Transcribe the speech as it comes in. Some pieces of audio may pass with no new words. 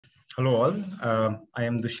Hello all, I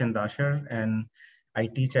am Dushyant and I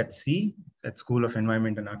teach at C, at School of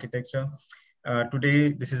Environment and Architecture.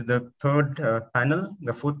 Today, this is the fourth panel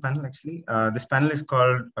actually. This panel is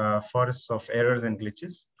called Forests of Errors and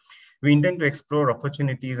Glitches. We intend to explore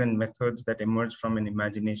opportunities and methods that emerge from an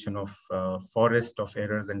imagination of forest of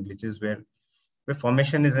errors and glitches where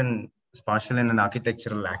formation is an spatial and an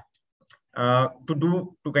architectural act.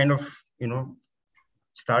 To kind of,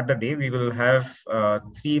 start the day, we will have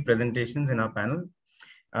 3 presentations in our panel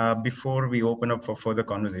before we open up for further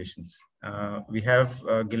conversations. We have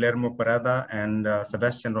Guillermo Parada and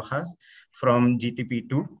Sebastian Rozas from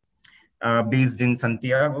GTP2, based in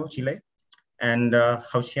Santiago, Chile, and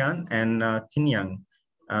Haotian and Tianying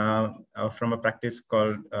from a practice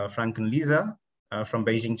called Frankenlisa from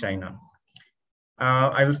Beijing, China.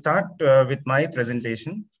 I will start with my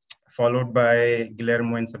presentation, followed by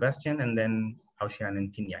Guillermo and Sebastian, and then Haotian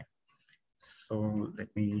and Tianying. So let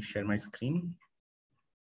me share my screen.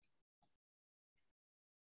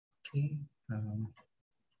 Okay.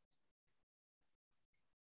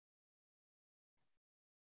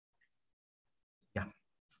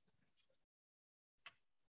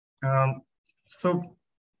 So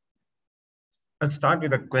I'll start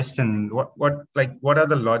with a question. What are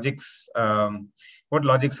the logics? What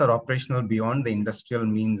logics are operational beyond the industrial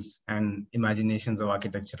means and imaginations of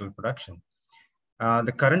architectural production?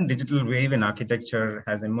 The current digital wave in architecture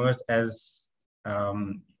has emerged here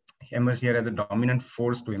as a dominant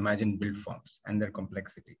force to imagine build forms and their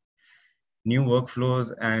complexity. New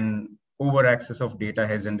workflows and over access of data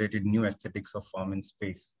has generated new aesthetics of form and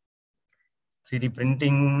space. 3D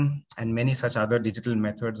printing and many such other digital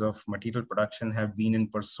methods of material production have been in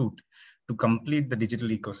pursuit to complete the digital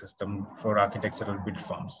ecosystem for architectural build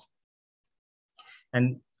forms.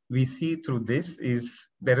 And we see through this is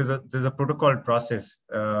there's a protocol process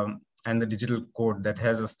and the digital code that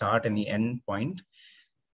has a start and the end point.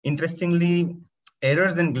 Interestingly,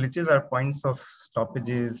 errors and glitches are points of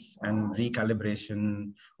stoppages and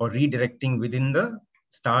recalibration or redirecting within the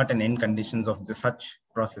start and end conditions of such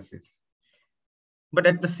processes. But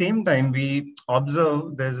at the same time, we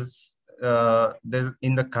observe there's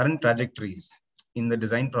in the current trajectories in the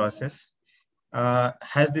design process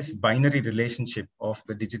has this binary relationship of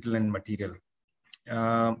the digital and material,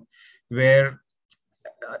 where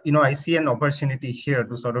I see an opportunity here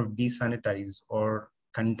to sort of desanitize or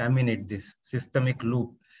contaminate this systemic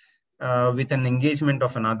loop with an engagement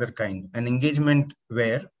of another kind, an engagement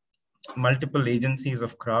where multiple agencies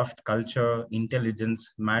of craft, culture,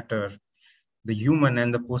 intelligence, matter, the human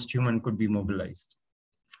and the post-human could be mobilized.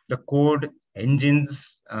 The code,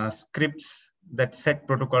 engines, scripts that set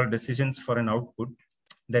protocol decisions for an output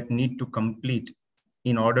that need to complete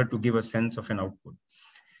in order to give a sense of an output.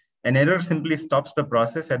 An error simply stops the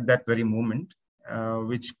process at that very moment,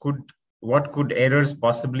 what could errors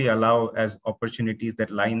possibly allow as opportunities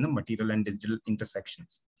that lie in the material and digital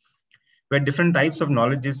intersections, where different types of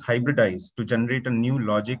knowledge is hybridized to generate a new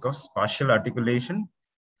logic of spatial articulation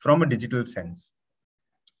from a digital sense.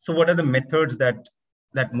 So what are the methods that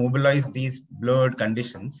mobilize these blurred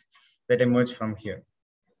conditions that emerge from here?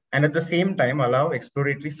 And at the same time, allow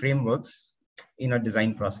exploratory frameworks in a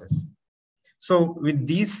design process. So with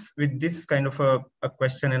this kind of a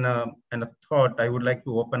question and a thought, I would like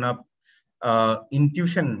to open up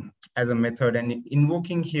intuition as a method and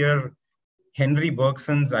invoking here Henry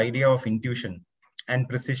Bergson's idea of intuition and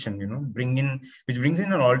precision, which brings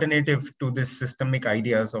in an alternative to this systemic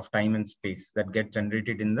ideas of time and space that get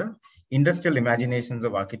generated in the industrial imaginations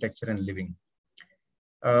of architecture and living,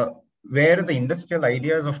 where the industrial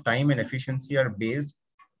ideas of time and efficiency are based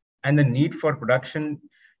and the need for production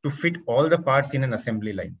to fit all the parts in an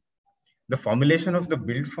assembly line. The formulation of the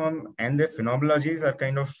build form and their phenomenologies are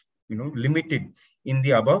kind of, limited in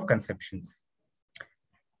the above conceptions.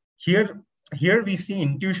 Here we see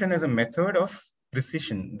intuition as a method of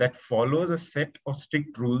precision that follows a set of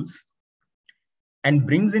strict rules and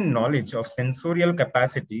brings in knowledge of sensorial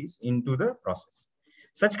capacities into the process.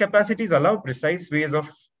 Such capacities allow precise ways of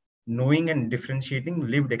knowing and differentiating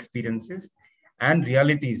lived experiences and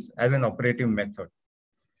realities as an operative method.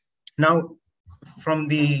 Now,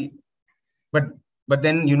 but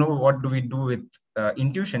then, what do we do with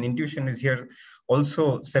intuition? Intuition is here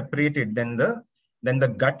also separated than the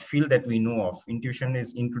gut feel that we know of. Intuition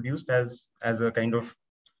is introduced as a kind of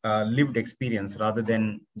lived experience rather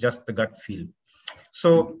than just the gut feel.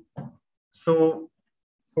 So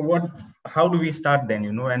how do we start then,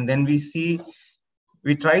 and then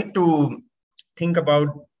we try to think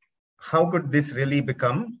about how could this really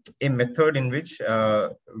become a method in which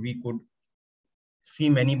we could see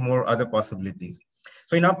many more other possibilities.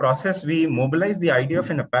 So in our process, we mobilize the idea of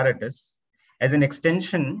an apparatus as an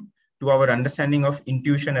extension to our understanding of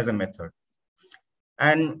intuition as a method.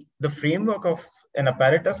 And the framework of an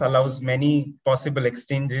apparatus allows many possible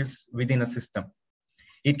exchanges within a system.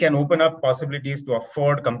 It can open up possibilities to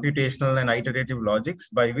afford computational and iterative logics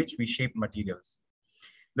by which we shape materials.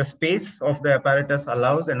 The space of the apparatus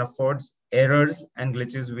allows and affords errors and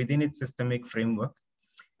glitches within its systemic framework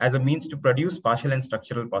as a means to produce spatial and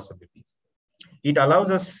structural possibilities. It allows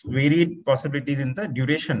us varied possibilities in the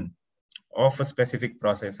duration of a specific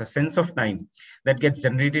process, a sense of time that gets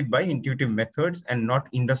generated by intuitive methods and not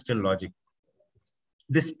industrial logic.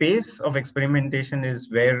 This space of experimentation is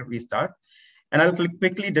where we start. And I'll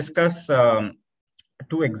quickly discuss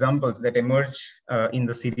two examples that emerge in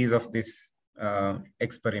the series of this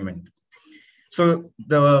experiment. So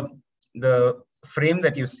the frame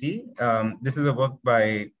that you see, this is a work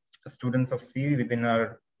by students of C within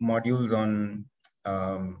our modules on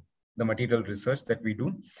the material research that we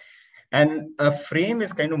do. And a frame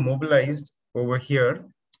is kind of mobilized over here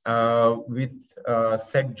with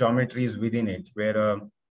set geometries within it,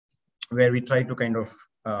 where we try to kind of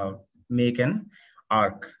make an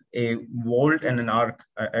arc, a volt and an arc,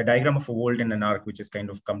 a diagram of a volt and an arc, which is kind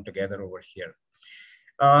of come together over here.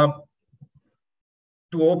 To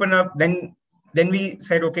open up, then we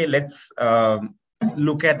said, okay, let's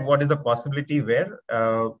look at what is the possibility where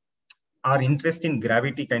our interest in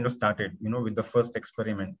gravity kind of started, with the first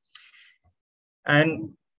experiment. And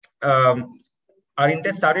our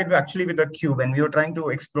interest started actually with the cube, and we were trying to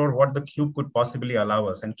explore what the cube could possibly allow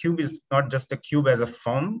us. And cube is not just a cube as a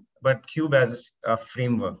form, but cube as a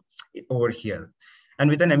framework over here. And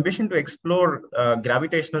with an ambition to explore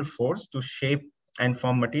gravitational force to shape and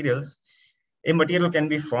form materials, a material can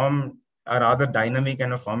be formed a rather dynamic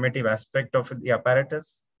and a formative aspect of the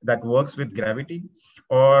apparatus that works with gravity,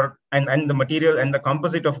 and the material and the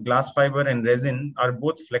composite of glass fiber and resin are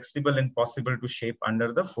both flexible and possible to shape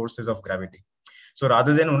under the forces of gravity. So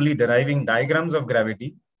rather than only deriving diagrams of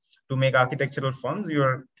gravity to make architectural forms, you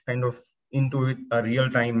are kind of into a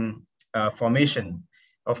real-time formation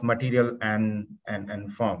of material and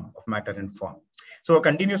form, of matter and form. So a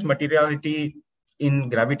continuous materiality in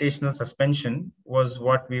gravitational suspension was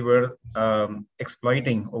what we were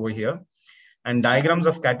exploiting over here. And diagrams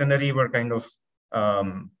of catenary were kind of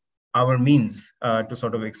our means to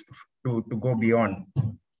sort of to go beyond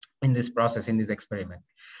in this process, in this experiment.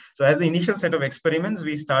 So as the initial set of experiments,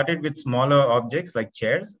 we started with smaller objects like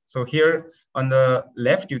chairs. So here on the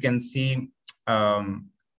left, you can see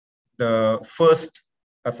the first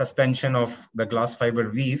suspension of the glass fiber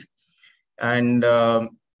weave. And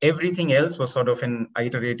everything else was sort of an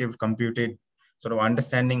iterative computed sort of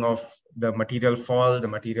understanding of the material fall, the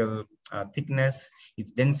material thickness,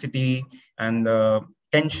 its density, and the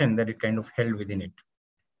tension that it kind of held within it.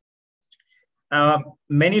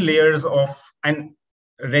 Many layers of and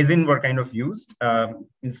resin were kind of used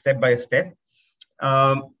in step by step.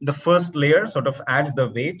 The first layer sort of adds the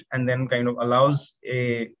weight and then kind of allows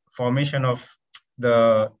a formation of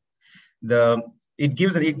it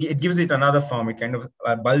gives it another form. It kind of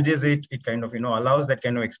bulges it. It kind of allows that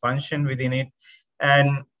kind of expansion within it,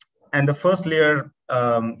 and the first layer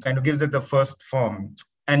kind of gives it the first form.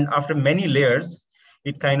 And after many layers,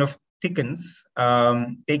 it kind of thickens,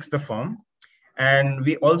 takes the form. And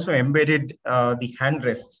we also embedded the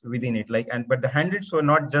handrests within it. But the handrests were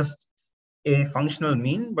not just a functional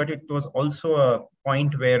mean, but it was also a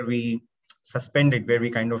point where we suspended, where we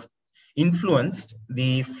kind of influenced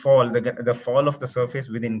the fall, the fall of the surface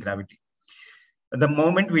within gravity. The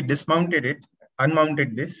moment we dismounted it,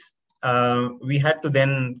 unmounted this, we had to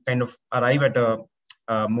then kind of arrive at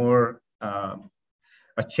a more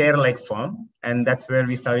a chair-like form, and that's where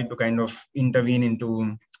we started to kind of intervene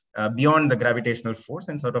into beyond the gravitational force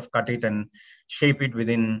and sort of cut it and shape it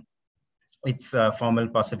within its formal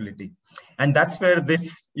possibility. And that's where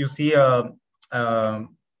this, you see a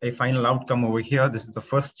final outcome over here. This is the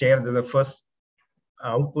first chair. This is the first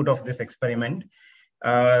output of this experiment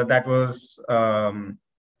that was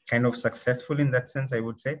kind of successful in that sense, I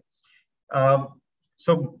would say.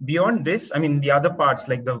 So beyond this, I mean, the other parts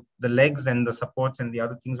like the legs and the supports and the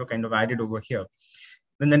other things were kind of added over here.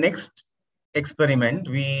 Then the next experiment,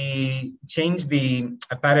 we changed the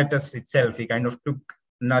apparatus itself. We kind of took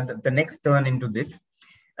the next turn into this.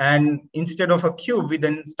 And instead of a cube, we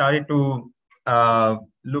then started to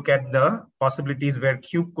look at the possibilities where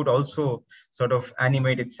cube could also sort of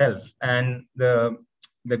animate itself. And the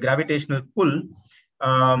gravitational pull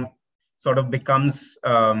sort of becomes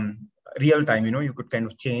real time. You could kind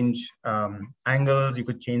of change angles, you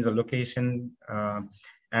could change the location,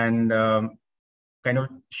 and kind of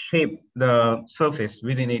shape the surface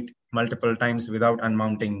within it multiple times without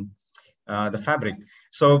unmounting the fabric.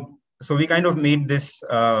 So we kind of made this,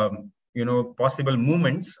 possible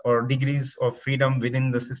movements or degrees of freedom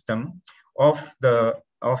within the system of the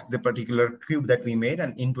particular cube that we made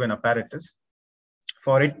and into an apparatus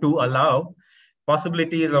for it to allow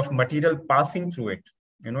possibilities of material passing through it.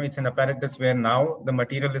 It's an apparatus where now the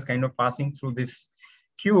material is kind of passing through this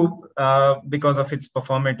cube because of its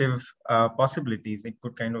performative possibilities. It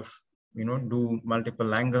could kind of, do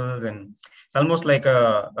multiple angles, and it's almost like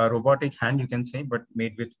a robotic hand, you can say, but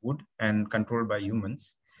made with wood and controlled by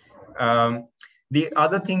humans. The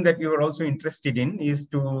other thing that we were also interested in is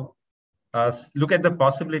to look at the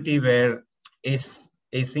possibility where a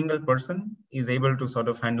single person is able to sort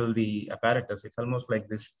of handle the apparatus. It's almost like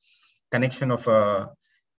this connection of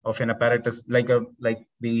an apparatus, like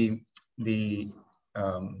the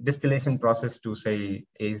distillation process to, say,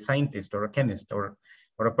 a scientist or a chemist or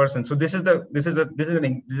a person. So this is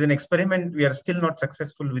an experiment. We are still not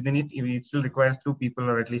successful within it. It still requires 2 people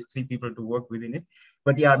or at least 3 people to work within it.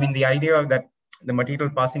 But yeah, I mean, the idea of that the material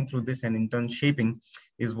passing through this and in turn shaping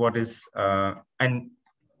is what is and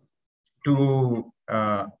to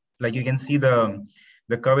like you can see the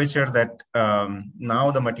curvature that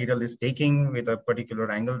now the material is taking with a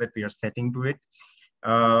particular angle that we are setting to it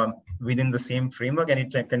within the same framework, and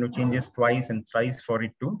it kind of changes twice and thrice for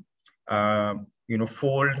it to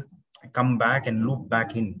fold, come back and loop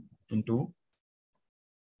back into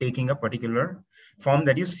taking a particular form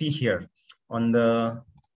that you see here on the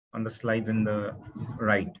slides in the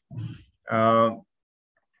right.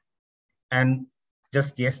 And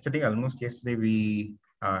just yesterday, almost yesterday, we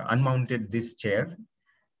unmounted this chair,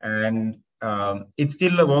 and it's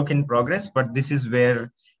still a work in progress, but this is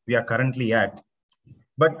where we are currently at.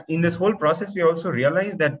 But in this whole process, we also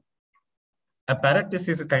realized that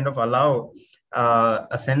apparatuses kind of allow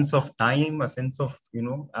a sense of time, a sense of,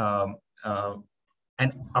 and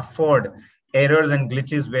afford errors and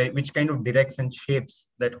glitches which kind of directs and shapes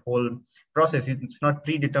that whole process. It's not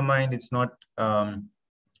predetermined. It's not,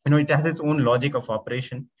 it has its own logic of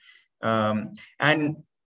operation. And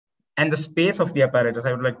the space of the apparatus,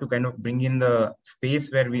 I would like to kind of bring in the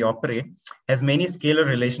space where we operate, has many scalar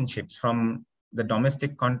relationships from the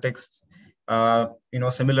domestic context,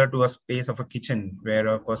 similar to a space of a kitchen where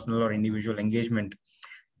a personal or individual engagement,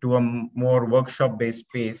 to a more workshop-based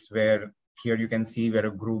space where here you can see where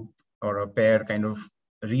a group or a pair kind of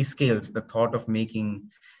rescales the thought of making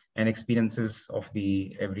and experiences of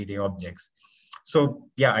the everyday objects. So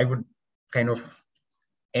yeah, I would kind of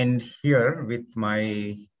end here with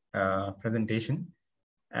my presentation,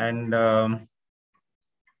 and I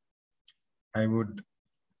would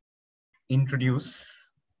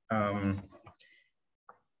introduce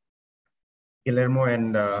Guillermo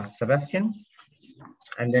and Sebastian,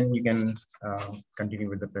 and then we can continue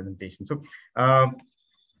with the presentation. So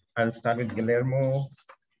I'll start with Guillermo.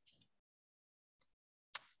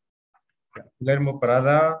 Guillermo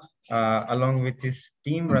Parada, along with his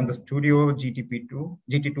team, run the studio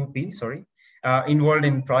GT2P, involved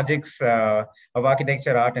in projects of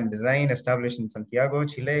architecture, art, and design established in Santiago,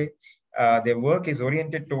 Chile. Their work is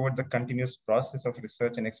oriented towards the continuous process of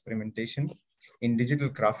research and experimentation in digital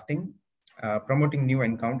crafting, promoting new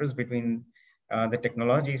encounters between the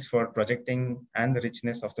technologies for projecting and the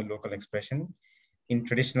richness of the local expression in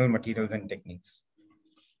traditional materials and techniques.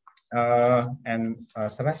 And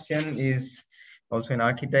Sebastian is also an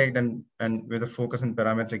architect and with a focus on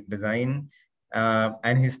parametric design.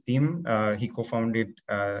 And his team, he co-founded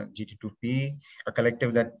GT2P, a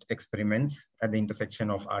collective that experiments at the intersection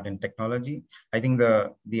of art and technology. I think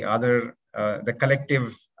the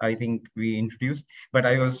collective, I think we introduced, but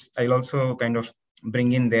I'll also kind of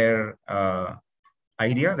bring in their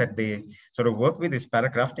idea that they sort of work with is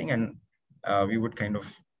paracrafting, and we would kind of,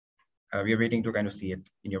 we are waiting to kind of see it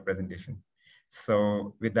in your presentation.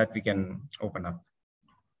 So with that, we can open up.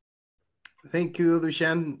 Thank you,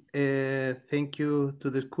 Dushyant. Thank you to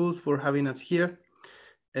the schools for having us here.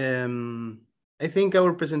 I think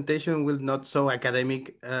our presentation will not so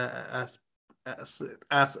academic as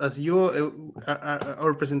you.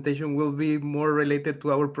 Our presentation will be more related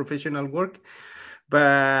to our professional work.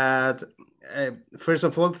 But first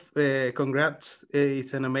of all, congrats.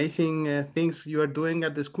 It's an amazing things you are doing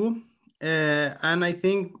at the school. And I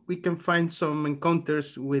think we can find some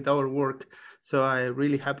encounters with our work. So I'm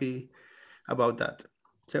really happy about that.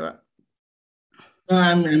 Seba?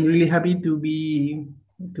 I'm really happy to be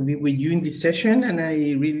with you in this session, and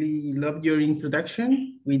I really loved your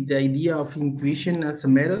introduction with the idea of intuition as a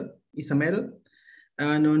method.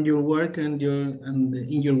 And on your work and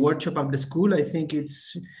in your workshop at the school, I think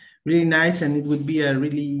it's really nice, and it would be a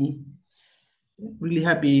really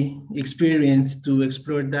happy experience to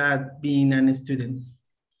explore that being a student.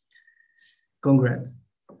 Congrats.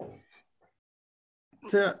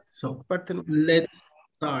 So let's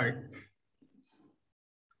start.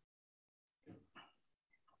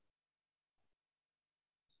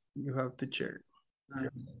 You have to share.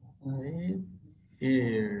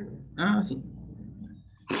 Here. Ah, sí.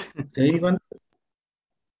 ¿Se ve mi pantalla?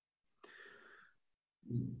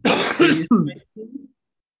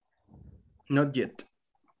 Not yet.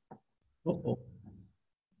 Oh.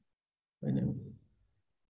 Wait a minute.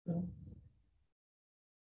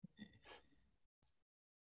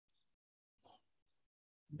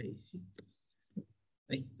 Basic.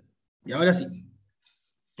 Ahí. Y ahora sí.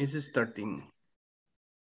 It's starting.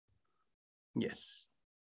 Yes.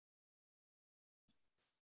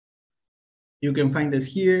 You can find us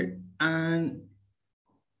here, and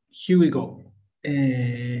here we go.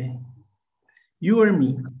 You or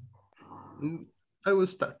me? I will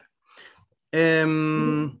start.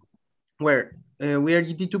 Where we are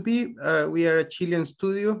GT2P. We are a Chilean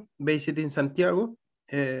studio based in Santiago,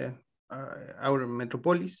 our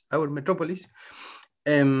metropolis.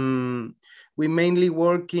 We mainly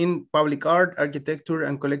work in public art, architecture,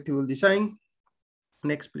 and collectible design.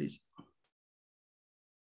 Next, please.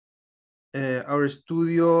 Our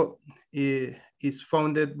studio is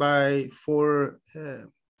founded by 4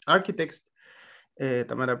 architects,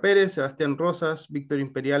 Tamara Perez, Sebastian Rozas, Victor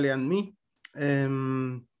Imperiale, and me.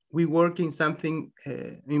 We work in something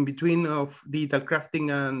in between of digital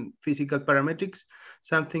crafting and physical parametrics,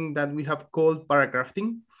 something that we have called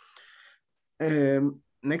paracrafting.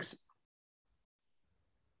 Next.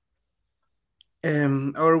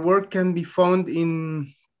 Our work can be found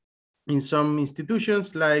in some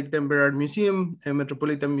institutions like Denver Art Museum,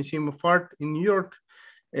 Metropolitan Museum of Art in New York,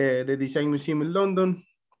 the Design Museum in London.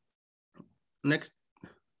 Next.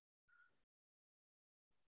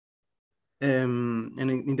 And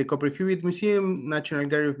in the Copper Hewitt Museum, National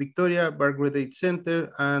Gallery of Victoria, Barclay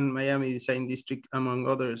Center, and Miami Design District, among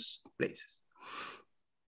others places.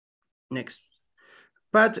 Next.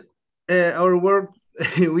 But our work,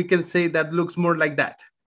 we can say that looks more like that.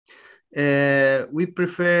 We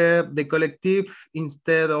prefer the collective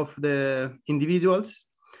instead of the individuals.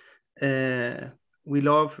 We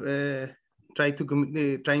love trying to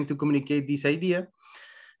communicate this idea.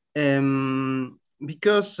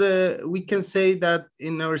 Because we can say that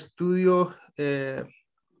in our studio, there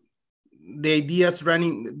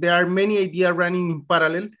are many ideas running in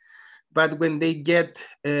parallel, but when they get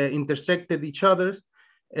intersected each other,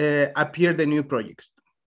 appear the new projects.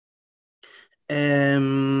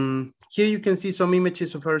 Here you can see some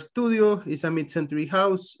images of our studio. It's a mid-century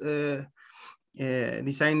house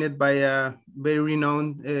designed by a very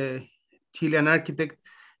renowned Chilean architect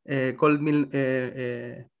called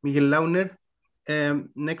Miguel Launer.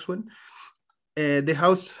 Next one. The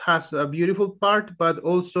house has a beautiful part, but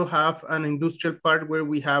also have an industrial part where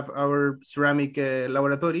we have our ceramic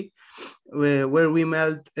laboratory, where we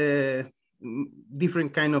melt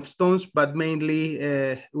different kind of stones, but mainly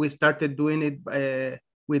we started doing it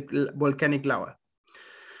with volcanic lava.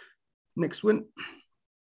 Next one.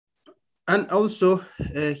 And also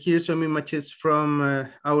here's some images from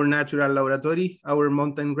our natural laboratory, our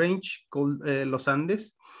mountain range called Los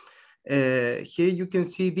Andes. Here you can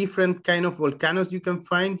see different kind of volcanoes you can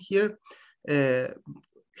find here.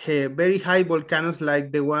 Very high volcanoes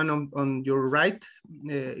like the one on your right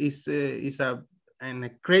is a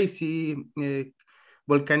crazy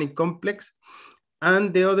volcanic complex,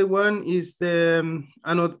 and the other one is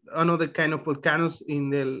another kind of volcanoes in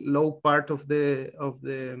the low part of the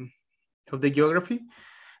geography,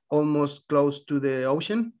 almost close to the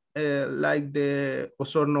ocean, like the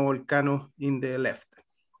Osorno volcano in the left.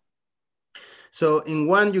 So in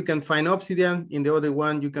one you can find obsidian, in the other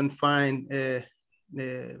one you can find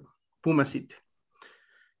pumasite.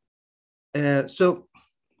 So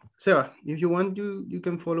Seba, if you want, you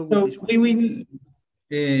can follow with this one.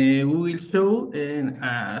 We will show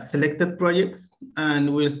selected projects,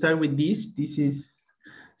 and we'll start with this. This is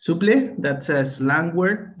suple. That's a slang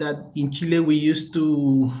word that in Chile we used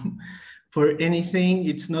to, for anything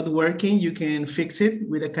it's not working, you can fix it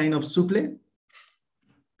with a kind of suple.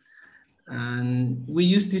 And we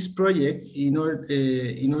use this project in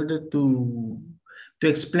order to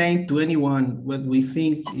explain to anyone what we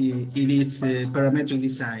think it is parametric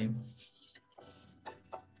design.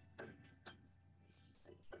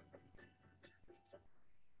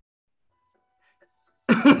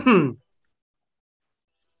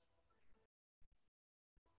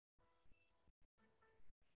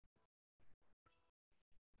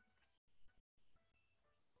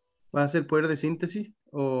 ¿Va a ser poder de síntesis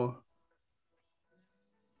o...?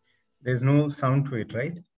 There's no sound to it,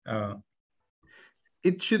 right?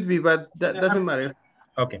 It should be, but that doesn't matter.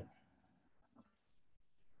 Okay.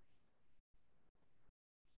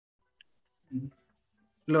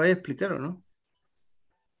 ¿Lo voy a explicar o no?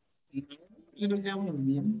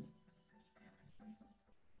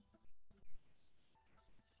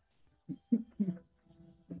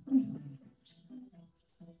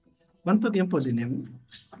 ¿Cuánto tiempo tenemos?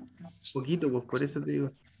 Poquito, pues por eso te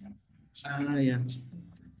digo. Ah, ya.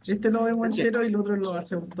 Este lo vemos entero y el otro lo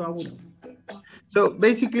hacemos todo a uno. So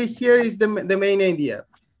basically here is the main idea.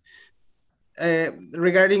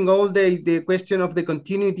 Regarding all the question of the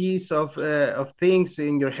continuities of things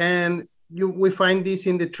in your hand, we find this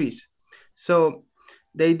in the trees. So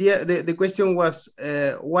the idea, the question was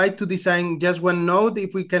why to design just one node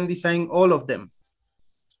if we can design all of them?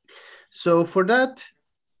 So for that,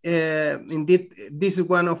 indeed, this is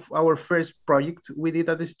one of our first projects we did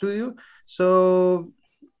at the studio. So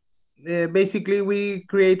basically we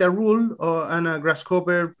create a rule and a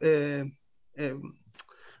grasshopper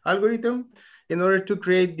algorithm in order to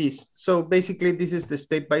create this. So basically this is the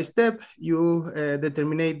step-by-step. You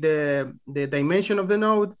determine the dimension of the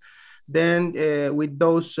node. Then with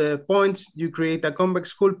those points, you create a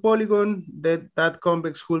convex hull polygon. That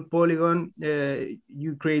convex hull polygon,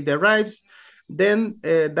 you create the arrives. Then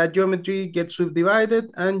that geometry gets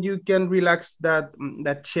subdivided and you can relax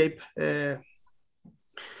that shape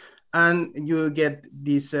and you get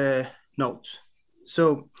these nodes.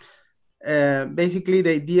 So basically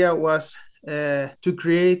the idea was to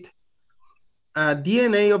create a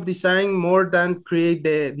DNA of design more than create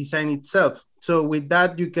the design itself. So with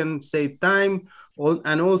that, you can save time,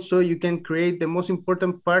 and also you can create the most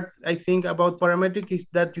important part, I think, about parametric is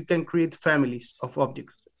that you can create families of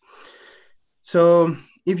objects. So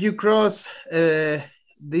if you cross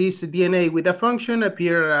this DNA with a function,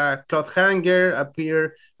 appear a cloth hanger,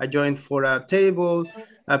 appear a joint for a table,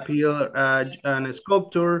 appear a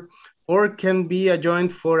sculpture, or can be a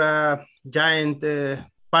joint for a giant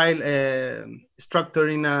pile structure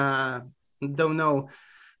in a, don't know,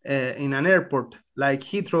 in an airport like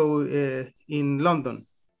Heathrow in London.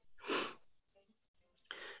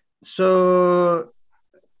 So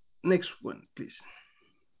next one, please.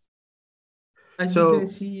 As you can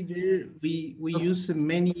see there, we use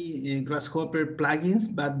many Grasshopper plugins,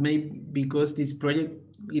 but maybe because this project,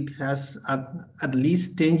 it has at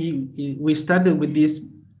least 10 years, we started with this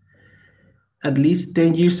at least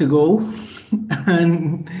 10 years ago,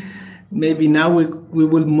 and maybe now we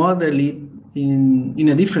will model it in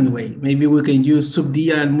a different way. Maybe we can use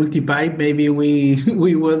subd and multipipe. Maybe we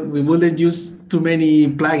wouldn't use too many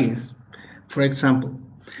plugins, for example.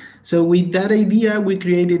 So with that idea, we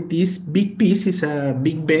created this big piece. It's a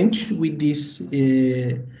big bench with this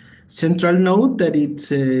central node that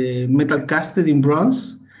it's metal casted in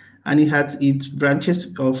bronze, and it has its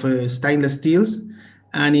branches of stainless steels,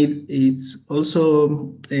 and it's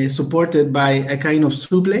also supported by a kind of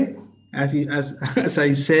suple, as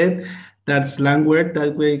I said, that's slang word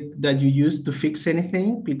that you use to fix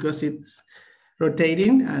anything because it's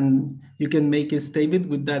rotating, and you can make it stable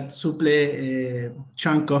with that suple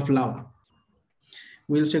chunk of lava.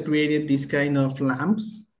 We also created this kind of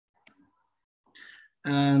lamps,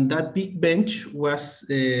 and that big bench was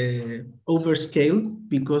overscaled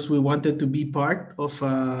because we wanted to be part of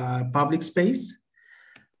a public space.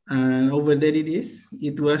 And over there it is.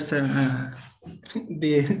 It was the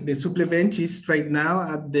suple bench is right now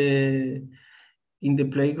in the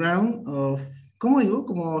playground of,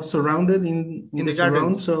 como surrounded in the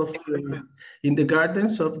surrounds of in the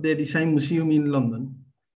gardens of the Design Museum in London.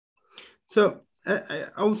 So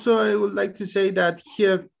I would like to say that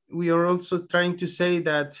here we are also trying to say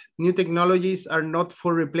that new technologies are not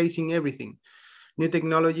for replacing everything. New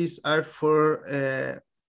technologies are for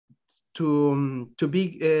to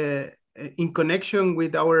be in connection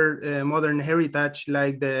with our modern heritage,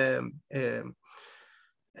 like the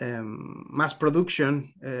mass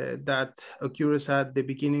production that occurs at the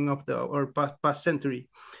beginning of our past century.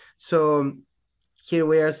 So here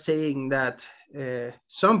we are saying that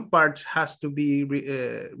some parts has to be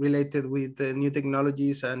related with new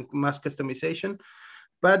technologies and mass customization,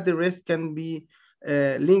 but the rest can be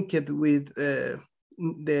linked with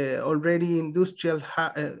the already industrial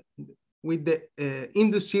with the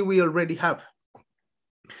industry we already have.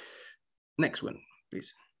 Next one,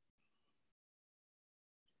 please.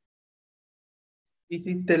 This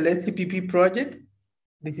is the Let's CPP project.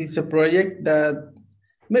 This is a project that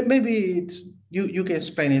maybe it's you can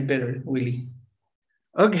explain it better, Willie.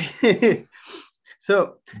 Okay.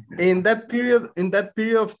 So in that period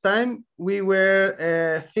of time, we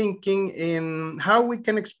were thinking in how we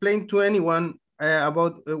can explain to anyone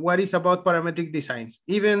about what is about parametric designs,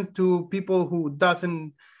 even to people who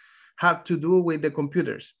doesn't have to do with the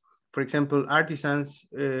computers. For example, artisans.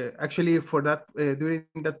 Actually, for that during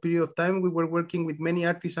that period of time, we were working with many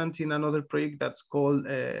artisans in another project that's called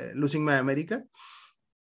Losing My America.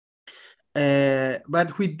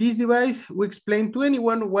 But with this device, we explain to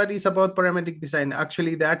anyone what is about parametric design.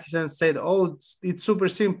 Actually, the artisans said, oh, it's super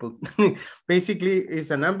simple. Basically, it's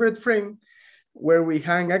a numbered frame where we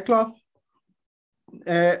hang a cloth,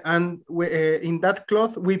 and in that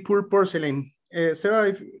cloth, we pour porcelain. Sarah,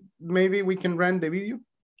 if maybe we can run the video.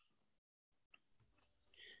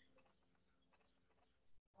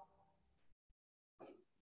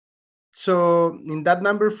 So in that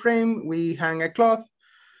number frame, we hang a cloth.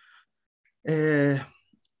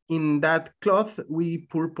 In that cloth, we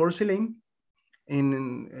pour porcelain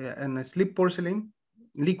in a slip porcelain,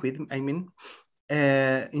 liquid, I mean.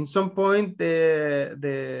 In some point,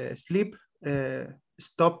 the slip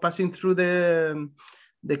stop passing through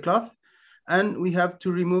the cloth, and we have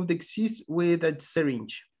to remove the excess with a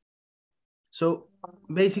syringe. So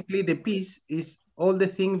basically, the piece is all the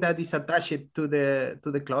thing that is attached to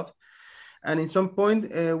the cloth. And in some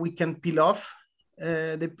point, we can peel off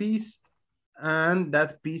the piece, and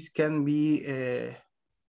that piece can be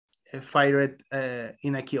fired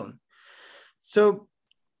in a kiln. So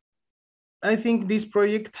I think this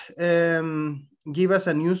project gave us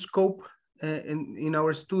a new scope in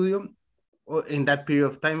our studio, or in that period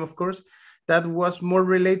of time, of course, that was more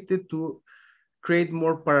related to create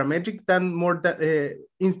more parametric than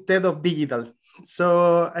instead of digital.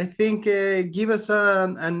 So I think give us a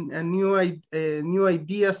new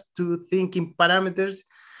ideas to think in parameters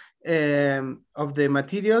of the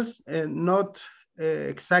materials, not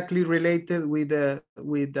exactly related with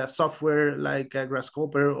the software like a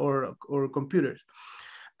Grasshopper or computers.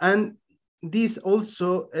 And this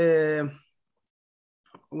also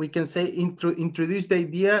we can say introduce the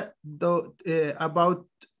idea about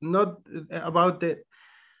not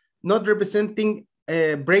representing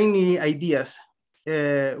brainy ideas.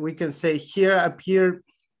 We can say here appear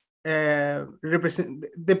represent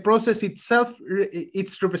the process itself.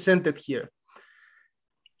 It's represented here.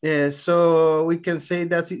 So we can say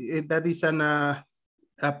that is a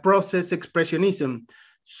process expressionism.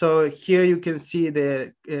 So here you can see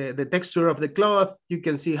the texture of the cloth. You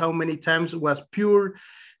can see how many times it was pure.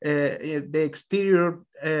 The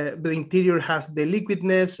interior has the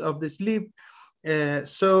liquidness of the slip.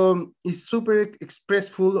 So it's super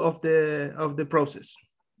expressful of the process.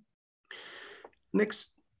 Next.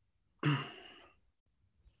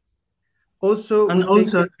 Also,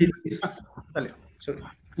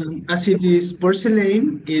 as it is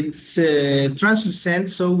porcelain, it's translucent.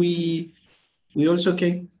 So we also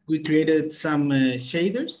created some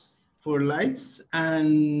shaders for lights,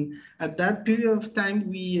 and at that period of time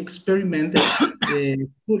we experimented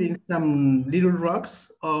putting some little rocks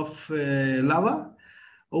of lava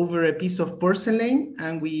over a piece of porcelain,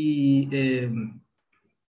 and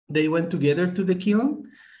they went together to the kiln,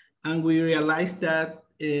 and we realized that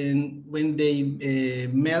when they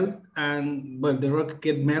melt, and well, the rock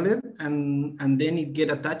get melted, and then it get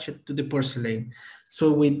attached to the porcelain.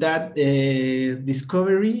 So with that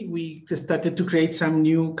discovery, we started to create some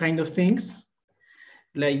new kind of things,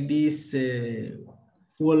 like these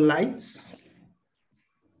wall lights,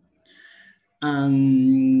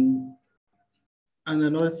 and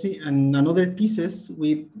another pieces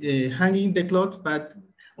with hanging the cloth, but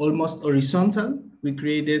almost horizontal. We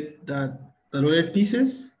created that other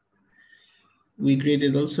pieces. We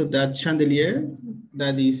created also that chandelier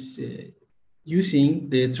that is using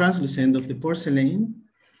the translucent of the porcelain,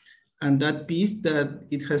 and that piece that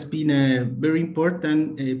it has been a very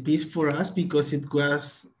important piece for us because it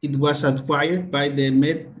was acquired by the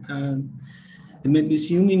Met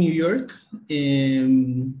Museum in New York,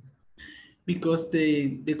 because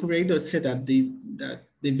the curator said that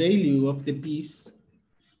the value of the piece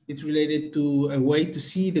is related to a way to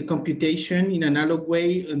see the computation in an analog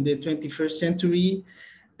way in the 21st century,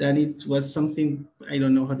 that it was something, I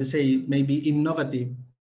don't know how to say, maybe innovative,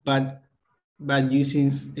 but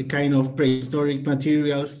using a kind of prehistoric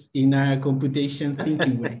materials in a computation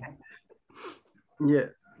thinking way. Yeah.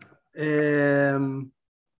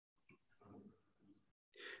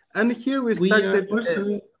 And here we started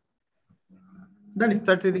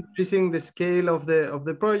started increasing the scale of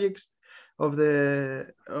the projects, of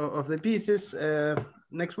the pieces.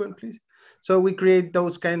 Next one, please. So we create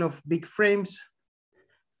those kind of big frames,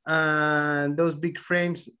 and those big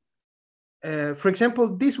frames. For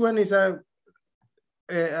example, this one is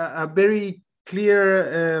a very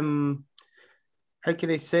clear, how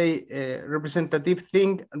can I say, representative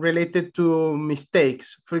thing related to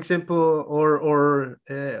mistakes, for example, or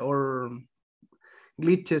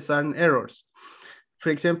glitches and errors. For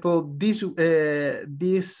example, this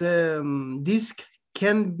disk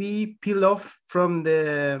can be peeled off from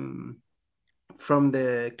the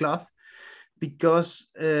cloth, because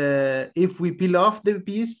if we peel off the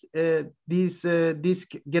piece, this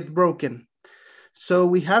disk get broken. So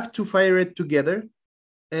we have to fire it together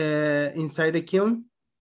inside the kiln,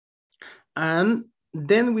 and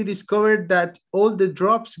then we discovered that all the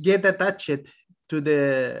drops get attached to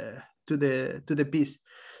the piece.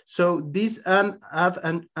 So this add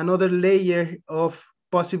another layer of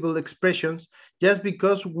possible expressions, just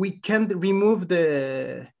because we can't remove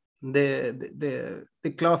the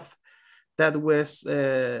cloth that was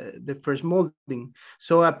the first molding.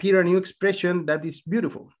 So appear a new expression that is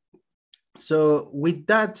beautiful. So with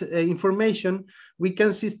that information, we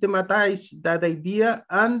can systematize that idea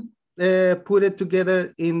and put it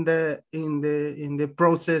together in the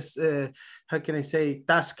process. How can I say,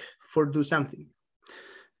 task for do something.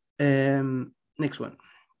 Next one.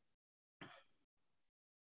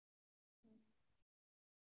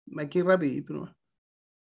 Aquí rapidito.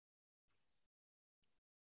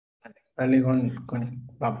 Dale con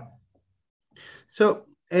vamos. So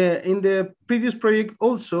in the previous project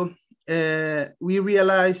also, we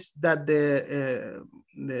realized that the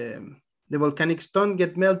volcanic stone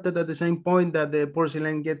get melted at the same point that the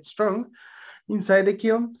porcelain gets strong inside the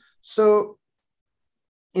kiln. So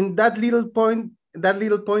in that little point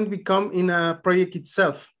become in a project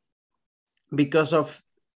itself, because of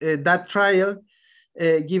that trial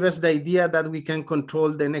give us the idea that we can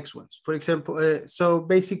control the next ones. For example, so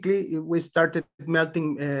basically we started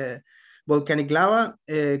melting volcanic lava,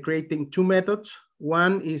 creating two methods.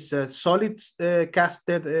 One is a solid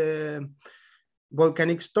casted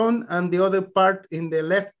volcanic stone, and the other part, in the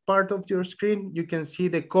left part of your screen, you can see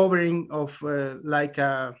the covering of like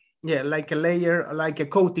a layer, like a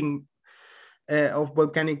coating of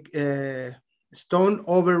volcanic stone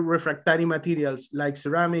over refractory materials like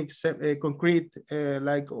ceramics, concrete,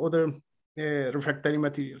 like other refractory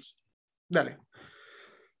materials. Dale.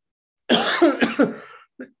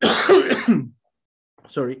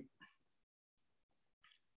 Sorry.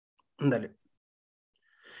 Dale.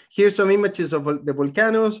 Here's some images of the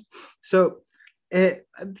volcanoes. So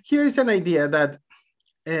here is an idea that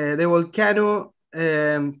the volcano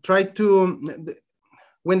tried to,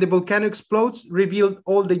 when the volcano explodes, revealed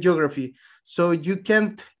all the geography. So you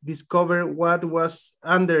can't discover what was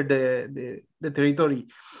under the territory.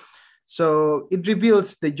 So it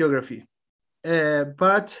reveals the geography.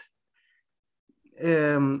 But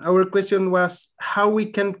our question was how we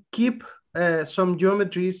can keep some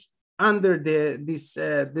geometries under this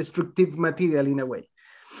destructive material in a way.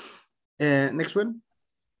 Next one.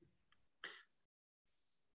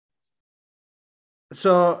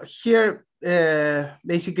 So here,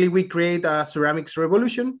 basically we create a ceramics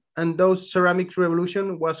revolution, and those ceramics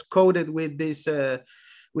revolution was coated with this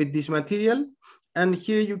material. And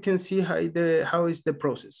here you can see how is the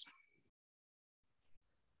process.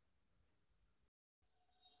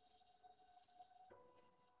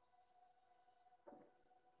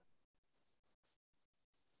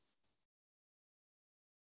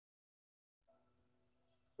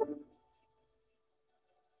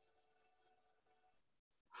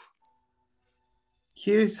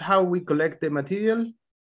 Here's how we collect the material.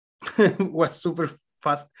 Was super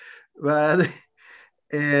fast, but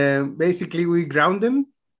basically we ground them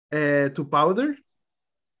to powder.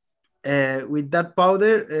 With that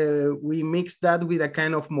powder, we mix that with a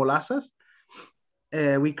kind of molasses.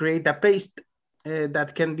 We create a paste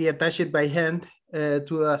that can be attached by hand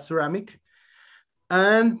to a ceramic.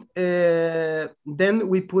 And then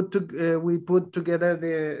we put together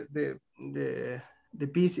the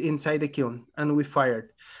piece inside the kiln, and we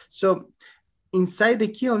fired. So inside the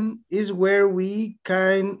kiln is where we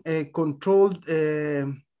can control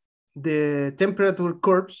the temperature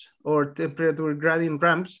curves or temperature gradient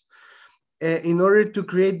ramps in order to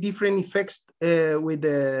create different effects with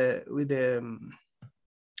the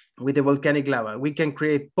volcanic lava. We can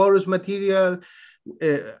create porous material,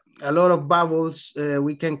 a lot of bubbles.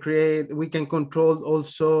 We can control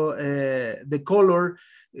also the color.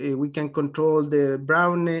 We can control the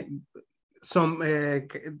brown, the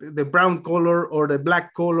brown color or the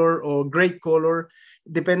black color or gray color,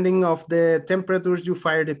 depending of the temperatures you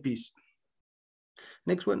fire the piece.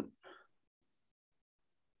 Next one.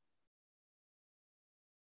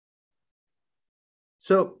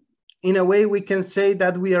 So in a way, we can say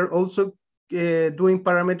that we are also doing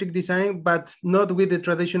parametric design, but not with the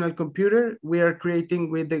traditional computer. We are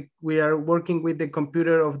working with the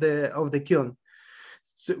computer of the kiln,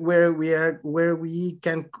 so where we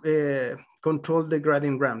can control the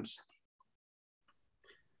gradient ramps.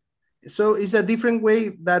 So it's a different way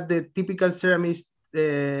that the typical ceramists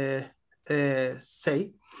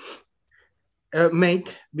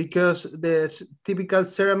make, because the typical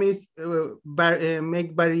ceramists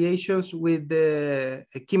make variations with the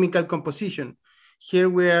chemical composition. Here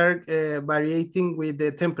we are variating with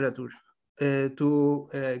the temperature to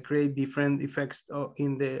create different effects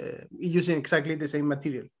using exactly the same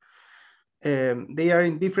material. They are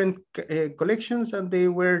in different collections, and they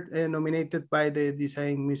were nominated by the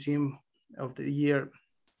Design Museum of the Year,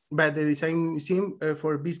 by the Design Museum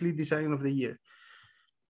for Beasley Design of the Year.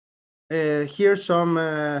 Here's some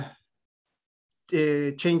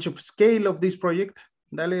change of scale of this project.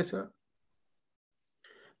 Dale eso.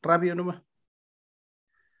 Rápido nomás.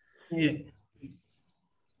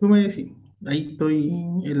 Tú me decís, ahí estoy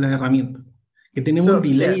en la herramienta. Que tenemos un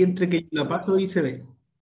delay entre que la paso y se ve.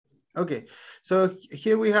 Okay, so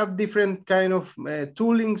here we have different kind of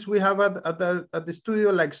toolings we have at the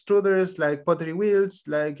studio, like extruders, like pottery wheels,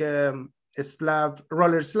 like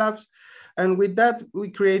roller slabs. And with that, we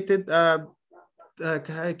created, how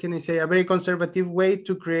can I say, a very conservative way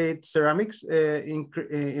to create ceramics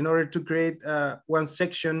in order to create one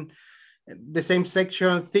section, the same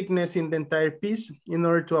section thickness in the entire piece, in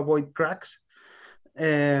order to avoid cracks.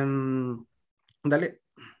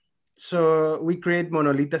 So we create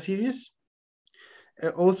monolitha series,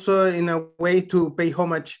 also in a way to pay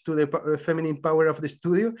homage to the feminine power of the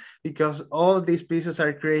studio, because all these pieces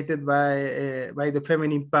are created by the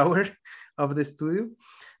feminine power of the studio.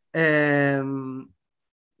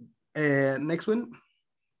 Next one.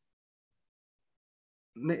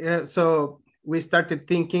 So we started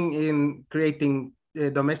thinking in creating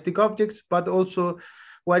domestic objects, but also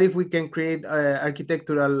what if we can create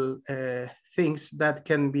architectural things that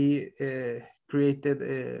can be created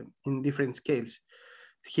in different scales.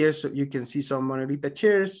 Here, so you can see some monolitha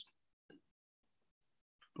chairs.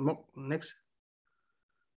 Next.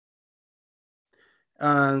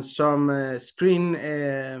 And some screen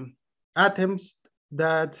atoms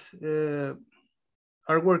that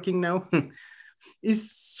are working now.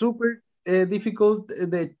 It's super difficult,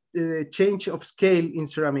 the change of scale in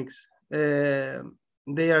ceramics.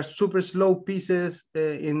 They are super slow pieces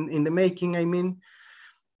in the making, I mean.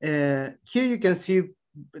 Here you can see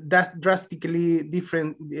that drastically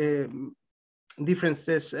different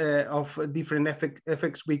differences of different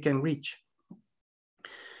effects we can reach.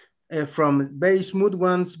 From very smooth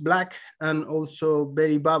ones, black, and also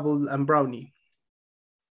very bubble and brownie.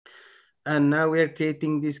 And now we are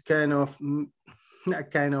creating this kind of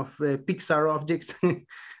Pixar objects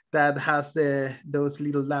that has those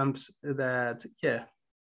little lamps that,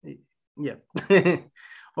 yeah,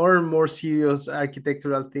 or more serious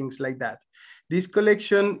architectural things like that. This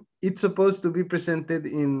collection, it's supposed to be presented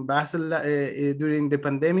in Basel during the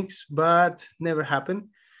pandemics, but never happened.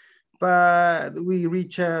 But we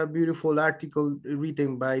reached a beautiful article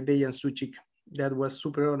written by Dejan Suchik that was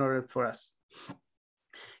super honored for us.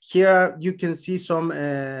 Here you can see some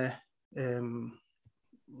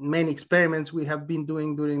many experiments we have been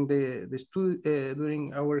doing during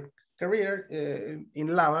during our career in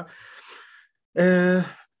lava.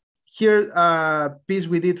 Here a piece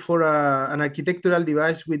we did for an architectural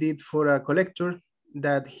device we did for a collector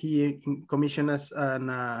that he commissioned us. And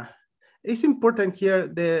it's important here,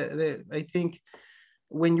 I think,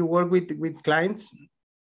 when you work with clients,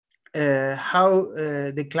 how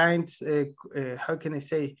the clients, how can I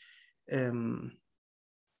say,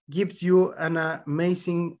 gives you an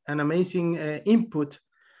amazing input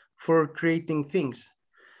for creating things.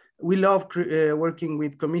 We love working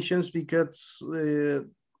with commissions because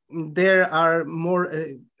there are more,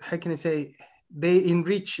 how can I say, they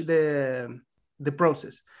enrich the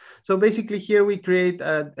process. So basically here we create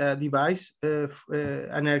a device,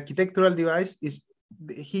 an architectural device.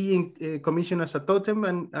 He commissioned us a totem,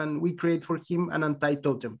 and we create for him an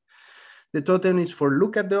anti-totem. The totem is for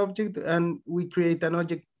look at the object, and we create an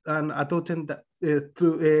object and a totem that,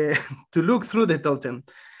 to look through the totem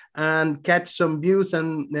and catch some views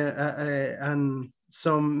and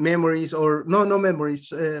some memories, or no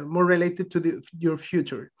memories, more related to your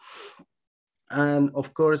future. And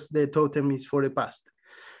of course, the totem is for the past.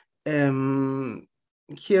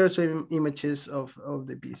 Here are some images of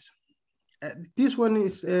the piece. This one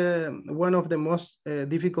is one of the most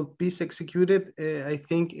difficult pieces executed, I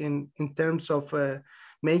think, in terms of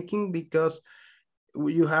making, because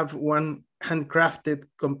you have one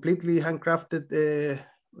completely handcrafted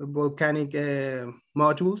volcanic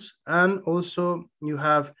modules, and also you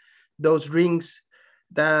have those rings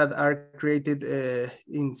that are created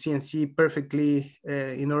in CNC perfectly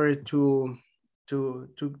in order to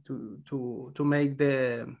make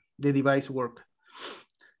the device work.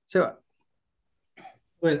 So,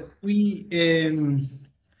 well, we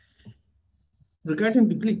regarding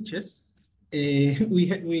the glitches,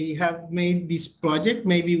 we have made this project.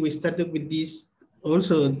 Maybe we started with this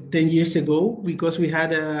also 10 years ago because we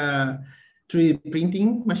had a 3D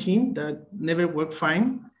printing machine that never worked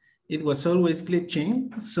fine. It was always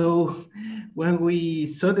glitching. So when we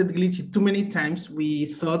saw that glitch too many times, we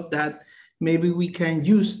thought that maybe we can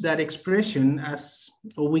use that expression as,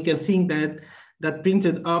 or we can think that that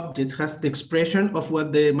printed object has the expression of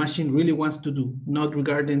what the machine really wants to do, not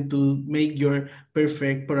regarding to make your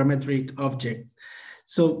perfect parametric object.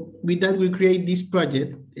 So with that, we create this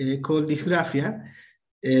project called Dysgraphia.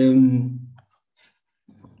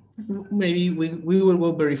 Maybe we will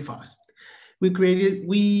go very fast. What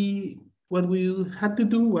we had to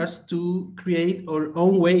do was to create our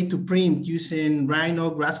own way to print using Rhino,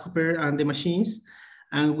 Grasshopper, and the machines.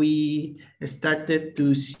 And we started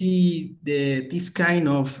to see this kind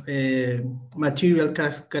of material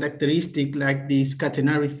characteristic, like these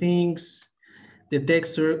catenary things, the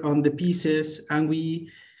texture on the pieces, and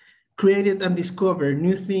we created and discovered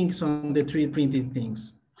new things on the 3D printed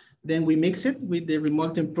things. Then we mix it with the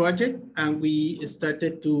Remolten project, and we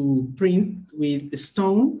started to print with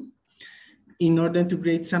stone in order to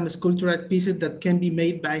create some sculptural pieces that can be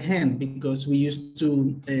made by hand, because we used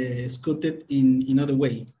to sculpt it in other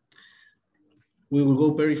way. We will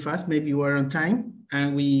go very fast, maybe you are on time.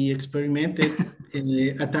 And we experimented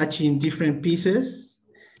attaching different pieces,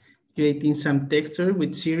 creating some texture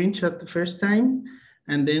with syringe at the first time.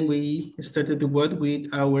 And then we started to work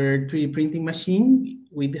with our 3D printing machine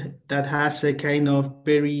that has a kind of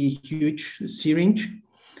very huge syringe.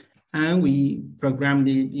 And we programmed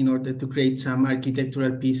it in order to create some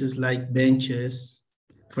architectural pieces like benches.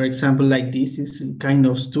 For example, like this is a kind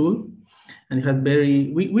of stool. And it had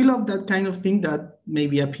we love that kind of thing that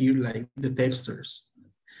maybe appear like the textures.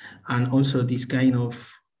 And also this kind of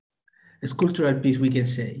sculptural piece, we can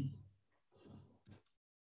say.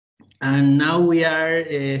 And now we are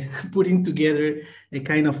putting together a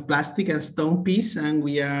kind of plastic and stone piece, and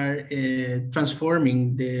we are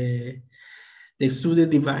transforming the extruded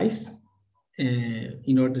device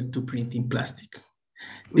in order to print in plastic.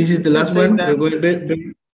 This is the last one.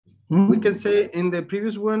 We can say in the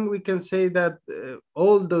previous one, we can say that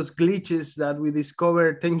all those glitches that we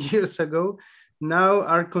discovered 10 years ago now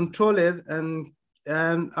are controlled and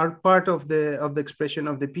are part of the expression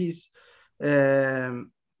of the piece.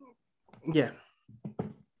 Yeah.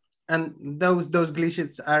 And those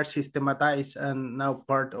glitches are systematized and now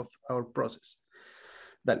part of our process.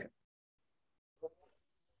 Dale.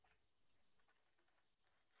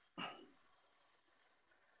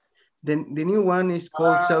 The new one is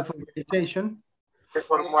called self-organization.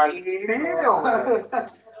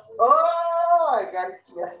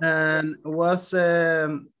 And was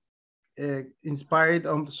inspired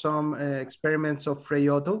on some experiments of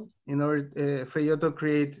Freyotto. In order, Freyotto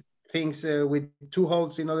create things with two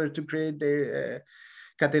holes in order to create their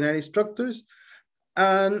catenary structures.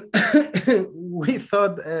 And we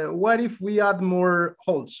thought, what if we add more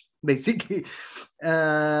holes, basically,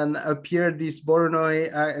 and appear these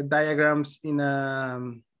Voronoi diagrams in a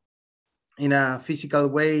physical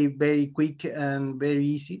way, very quick and very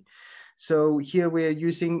easy. So here we are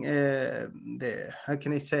using how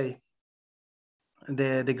can I say,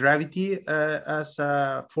 the gravity as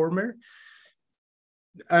a former.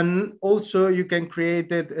 And also you can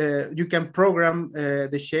create it, you can program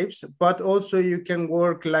the shapes, but also you can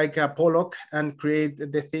work like a Pollock and create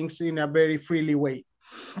the things in a very freely way.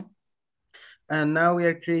 And now we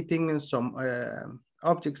are creating some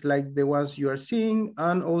objects like the ones you are seeing,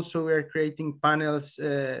 and also we are creating panels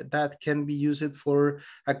that can be used for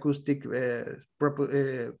acoustic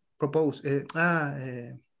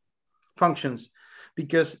functions,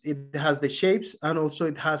 because it has the shapes and also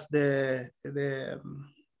it has the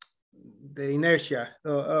inertia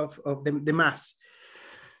of the mass.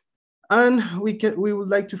 And we would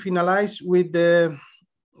like to finalize with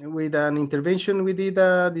an intervention we did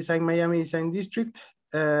at Design Miami Design District.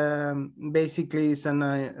 Basically, it's an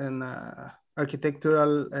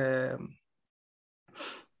architectural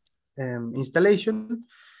installation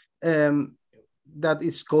that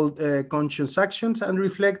is called conscious actions, and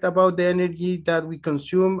reflect about the energy that we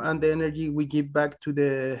consume and the energy we give back to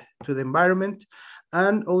the environment,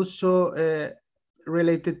 and also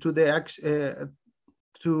related to the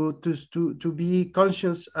to be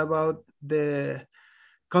conscious about the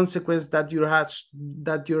consequence that your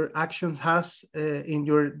action has in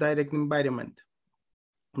your direct environment.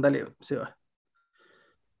 Dale, Seba.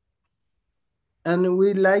 And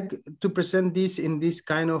we like to present this in this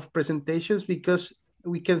kind of presentations because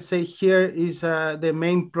we can say here is the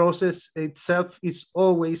main process itself is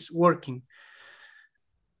always working.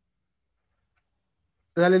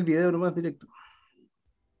 Dale el video nomás directo.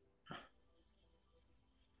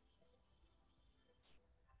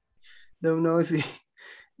 Don't know if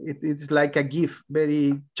it's like a GIF,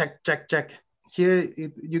 very check, check, check. Here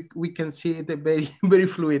we can see it very, very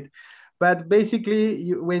fluid. But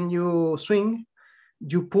basically, when you swing,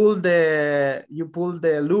 you pull the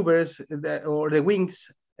louvers or the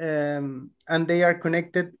wings, and they are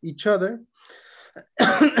connected each other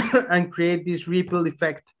and create this ripple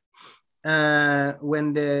effect.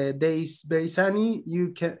 When the day is very sunny,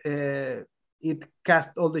 you can it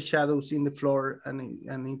casts all the shadows in the floor,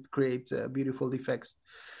 and it creates beautiful effects.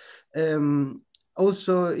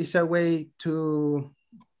 Also, it's a way to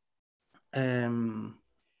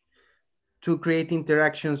create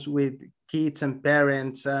interactions with kids and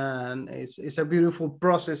parents, and it's a beautiful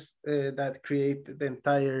process that creates the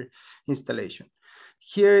entire installation.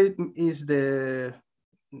 Here is the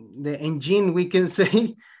engine, we can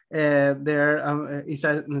say. There is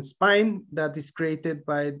a spine that is created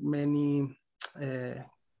by many,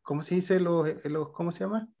 ¿cómo se dice? ¿Cómo se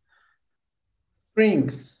llama?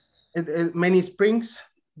 Springs. Many springs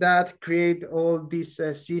that create all this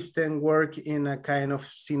system work in a kind of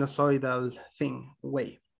sinusoidal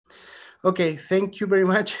way. Okay, thank you very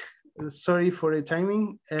much. Sorry for the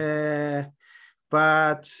timing,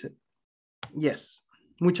 but yes,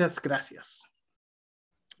 muchas gracias.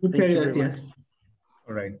 Muchas gracias.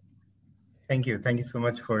 All right. Thank you. Thank you so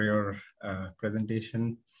much for your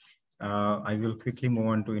presentation. I will quickly move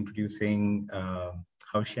on to introducing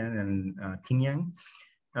Haotian and Tianying.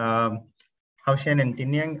 Haotian and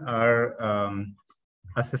Tianying are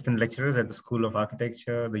assistant lecturers at the School of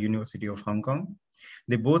Architecture, the University of Hong Kong.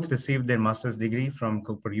 They both received their master's degree from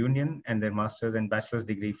Cooper Union and their master's and bachelor's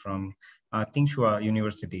degree from Tsinghua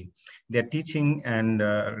University. Their teaching and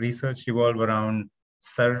research revolve around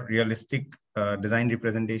surrealistic design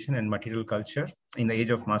representation and material culture in the age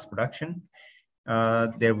of mass production.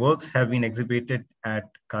 Their works have been exhibited at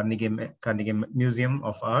Carnegie Museum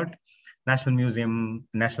of Art,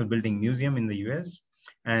 National Building Museum in the US,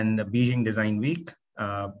 and Beijing Design Week,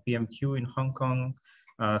 PMQ in Hong Kong,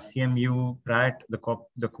 CMU, Pratt, the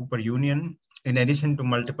Cooper Union, in addition to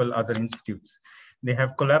multiple other institutes. They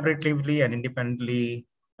have collaboratively and independently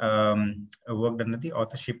worked under the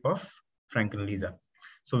authorship of Frank and Lisa.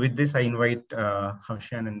 So with this, I invite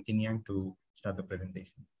Haotian and Tianying to start the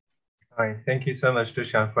presentation. All right, thank you so much,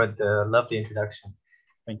 Dushyant, for the lovely introduction.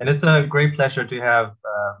 Thank you. And it's a great pleasure to have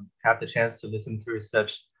the chance to listen through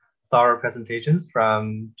such thorough presentations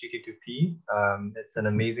from GT2P. It's an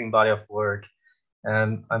amazing body of work.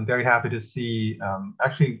 And I'm very happy to see,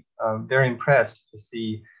 very impressed to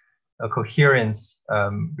see a coherence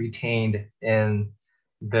retained in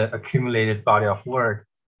the accumulated body of work,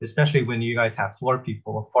 especially when you guys have 4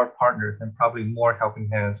 people, 4 partners, and probably more helping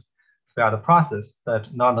hands throughout the process.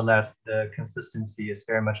 But nonetheless, the consistency is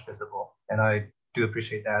very much visible, and I do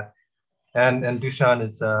appreciate that. And Dushyant,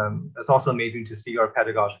 it's also amazing to see your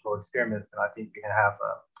pedagogical experiments, and I think we can have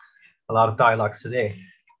a lot of dialogues today.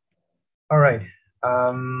 All right,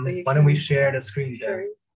 why don't we share the screen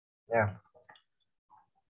then? Yeah.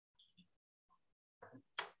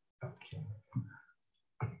 Okay.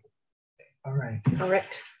 All right. All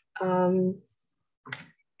right.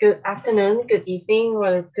 Good afternoon, good evening,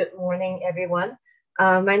 or good morning, everyone.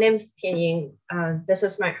 My name is Tianying. This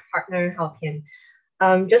is my partner, Haotian.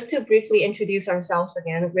 Just to briefly introduce ourselves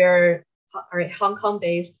again, we're a Hong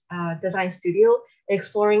Kong-based design studio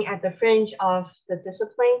exploring at the fringe of the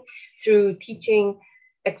discipline through teaching,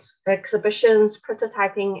 exhibitions,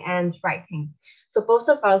 prototyping, and writing. So both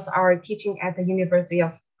of us are teaching at the University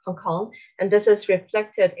of Hong Kong, and this is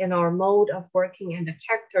reflected in our mode of working and the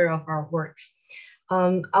character of our works.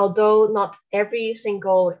 Although not every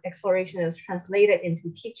single exploration is translated into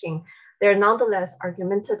teaching, they're nonetheless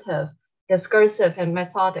argumentative, discursive, and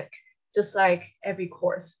methodic, just like every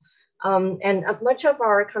course. And much of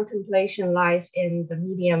our contemplation lies in the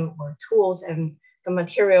medium or tools and the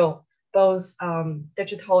material, both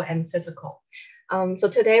digital and physical. So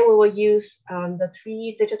today we will use the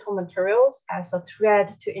 3 digital materials as a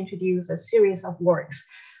thread to introduce a series of works.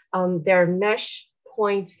 They're mesh,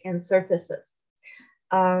 points, and surfaces.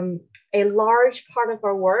 A large part of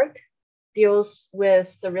our work deals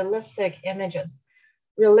with the realistic images.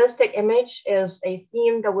 Realistic image is a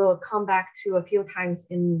theme that we'll come back to a few times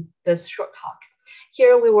in this short talk.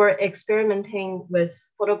 Here we were experimenting with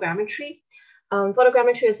photogrammetry.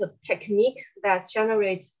 Photogrammetry is a technique that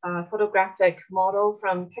generates a photographic model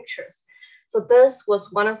from pictures. So this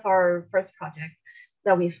was one of our first projects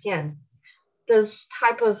that we scanned. This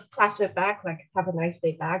type of plastic bag, like have a nice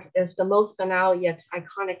day bag, is the most banal yet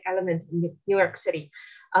iconic element in New York City,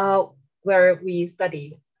 where we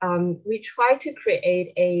studied. We tried to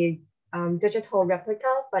create a digital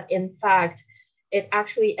replica, but in fact, it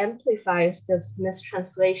actually amplifies this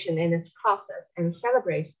mistranslation in its process and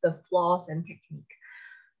celebrates the flaws and technique.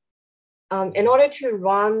 In order to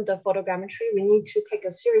run the photogrammetry, we need to take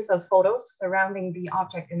a series of photos surrounding the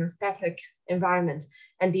object in a static environment,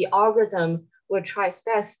 and the algorithm will try its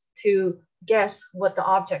best to guess what the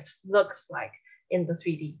object looks like in the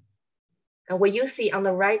 3D. And what you see on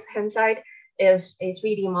the right-hand side is a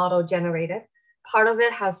 3D model generated. Part of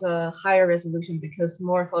it has a higher resolution because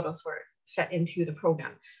more photos were fed into the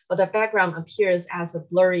program, but the background appears as a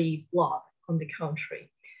blurry blob on the contrary.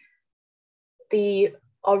 The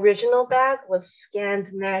original bag was scanned,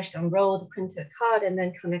 meshed, unrolled, printed, cut, and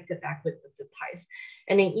then connected back with the zip ties.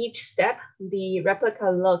 And in each step, the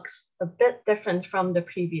replica looks a bit different from the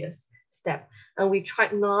previous step. And we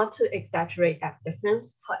tried not to exaggerate that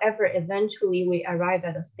difference. However, eventually we arrive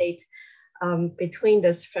at a state between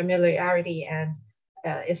this familiarity and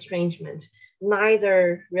estrangement,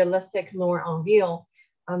 neither realistic nor unreal.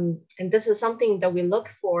 And this is something that we look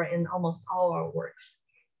for in almost all our works.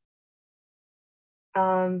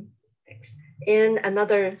 In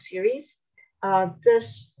another series,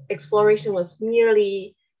 this exploration was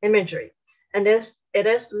merely imagery. And it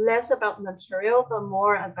is less about material, but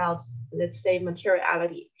more about, let's say,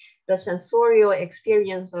 materiality, the sensorial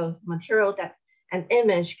experience of material that an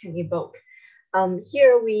image can evoke.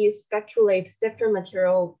 Here we speculate different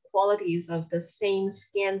material qualities of the same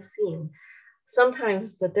scanned scene.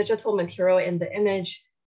 Sometimes the digital material in the image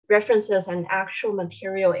references an actual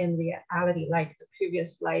material in reality, like the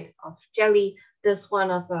previous slide of jelly, this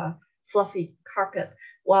one of a fluffy carpet,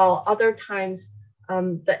 while other times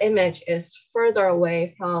the image is further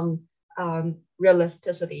away from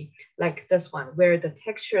realisticity, like this one, where the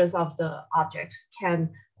textures of the objects can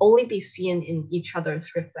only be seen in each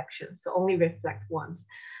other's reflections, so only reflect once.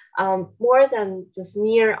 More than just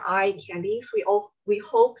mere eye candies, we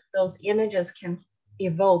hope those images can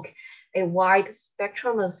evoke a wide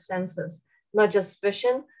spectrum of senses, not just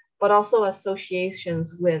vision, but also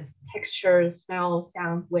associations with texture, smell,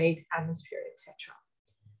 sound, weight, atmosphere, etc.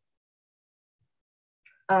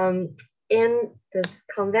 In this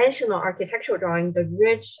conventional architectural drawing, the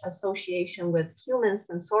rich association with human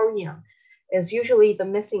sensorium is usually the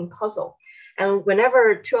missing puzzle. And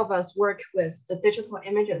whenever two of us work with the digital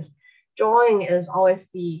images, drawing is always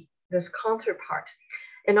this counterpart.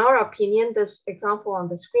 In our opinion, this example on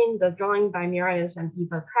the screen, the drawing by Miralles and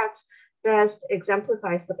Eva Kratz, best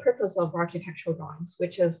exemplifies the purpose of architectural drawings,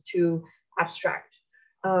 which is to abstract,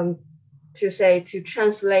 to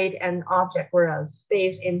translate an object or a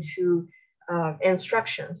space into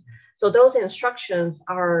instructions. So those instructions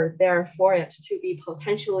are there for it to be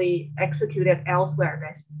potentially executed elsewhere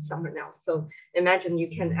by someone else. So imagine you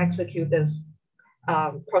can execute this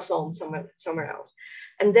croissant somewhere else.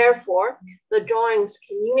 And therefore, the drawings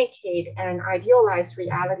communicate an idealized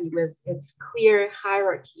reality with its clear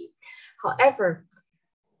hierarchy. However,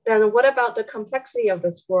 then what about the complexity of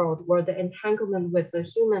this world, or the entanglement with the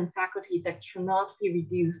human faculty that cannot be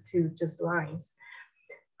reduced to just lines?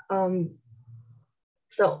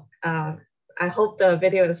 I hope the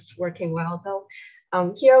video is working well though.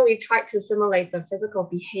 Here we try to simulate the physical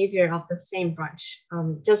behavior of the same branch.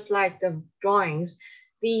 Just like the drawings,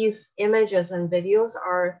 these images and videos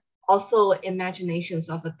are also imaginations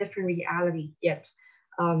of a different reality, yet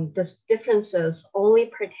the differences only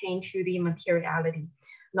pertain to the materiality,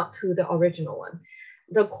 not to the original one.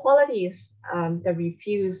 The qualities that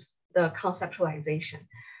refuse the conceptualization.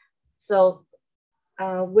 So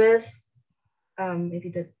with maybe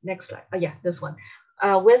the next slide, oh yeah, this one.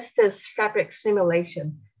 With this fabric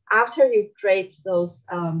simulation, after you drape those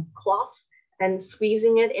cloths and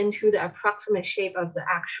squeezing it into the approximate shape of the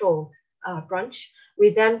actual branch, we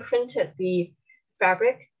then printed the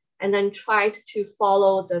fabric and then tried to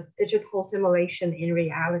follow the digital simulation in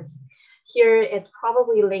reality. Here, it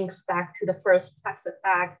probably links back to the first plastic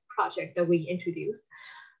bag project that we introduced.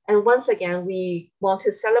 And once again, we want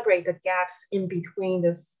to celebrate the gaps in between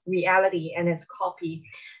this reality and its copy,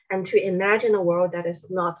 and to imagine a world that is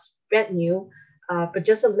not brand new, but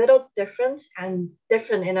just a little different, and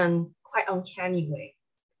different in a quite uncanny way.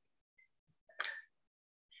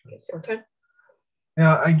 It's your turn.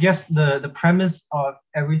 Now, I guess the premise of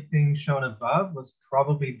everything shown above was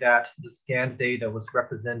probably that the scanned data was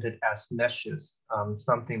represented as meshes,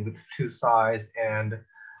 something with two sides and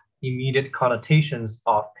immediate connotations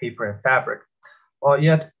of paper and fabric.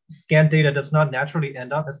 Yet, scanned data does not naturally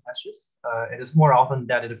end up as meshes. It is more often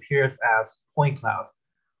that it appears as point clouds.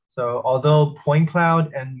 So although point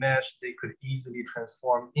cloud and mesh, they could easily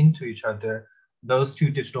transform into each other, those two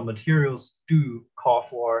digital materials do call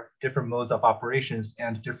for different modes of operations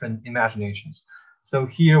and different imaginations. So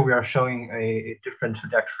here we are showing a different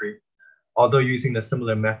trajectory, although using a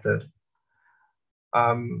similar method.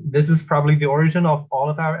 This is probably the origin of all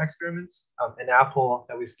of our experiments. An apple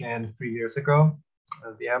that we scanned 3 years ago.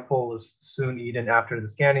 The apple was soon eaten after the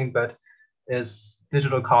scanning, but its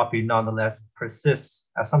digital copy nonetheless persists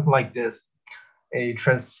as something like this, a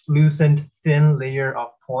translucent thin layer of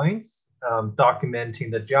points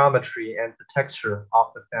documenting the geometry and the texture of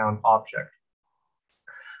the found object.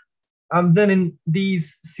 Then in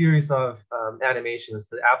these series of animations,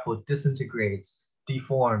 the apple disintegrates,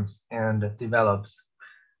 deforms, and develops.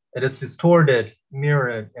 It is distorted,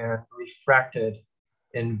 mirrored, and refracted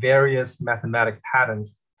in various mathematic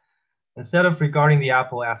patterns. Instead of regarding the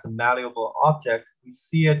apple as a malleable object, we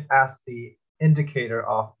see it as the indicator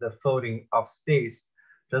of the folding of space,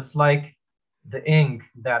 just like the ink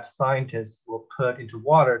that scientists will put into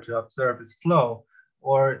water to observe its flow,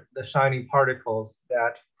 or the shining particles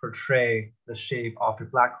that portray the shape of a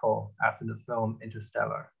black hole, as in the film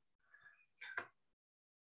Interstellar.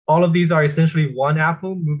 All of these are essentially one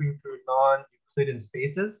apple moving through non-Euclidean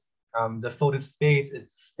spaces. The folded space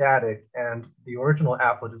is static, and the original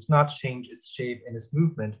apple does not change its shape and its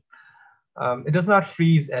movement. It does not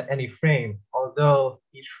freeze at any frame, although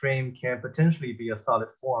each frame can potentially be a solid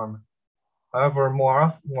form. However,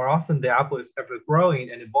 more often the apple is ever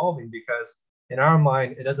growing and evolving because in our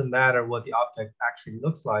mind, it doesn't matter what the object actually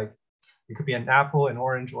looks like. It could be an apple, an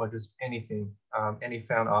orange, or just anything, any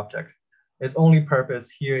found object. Its only purpose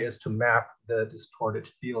here is to map the distorted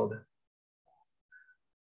field.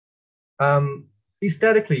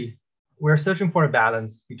 Aesthetically, we're searching for a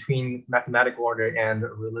balance between mathematic order and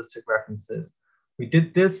realistic references. We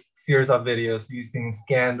did this series of videos using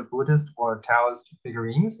scanned Buddhist or Taoist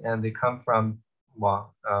figurines, and they come from,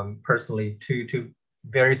 well, personally, two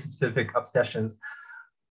very specific obsessions.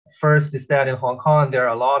 First is that in Hong Kong, there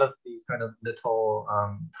are a lot of these kind of little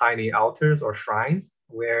tiny altars or shrines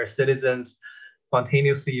where citizens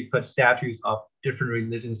spontaneously put statues of different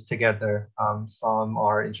religions together. Some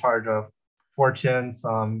are in charge of fortune,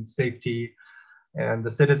 some safety, and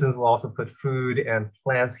the citizens will also put food and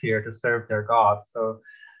plants here to serve their gods. So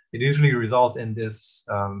it usually results in this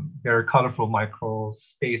very colorful micro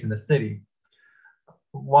space in the city.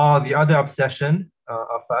 While the other obsession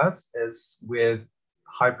of us is with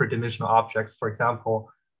hyperdimensional objects. For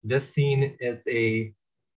example, this scene is a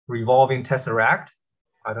revolving tesseract.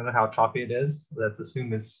 I don't know how choppy it is. Let's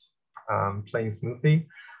assume it's playing smoothly.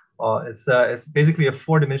 It's basically a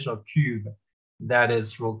four-dimensional cube that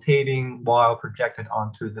is rotating while projected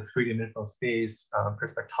onto the three-dimensional space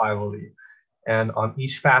perspectively. And on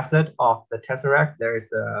each facet of the tesseract, there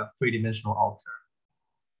is a three-dimensional altar.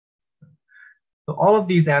 So all of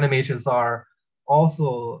these animations are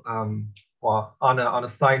also, well, on a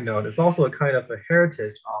side note, it's also a kind of a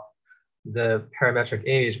heritage of the parametric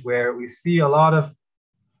age, where we see a lot of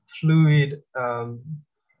fluid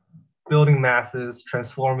building masses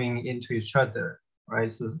transforming into each other,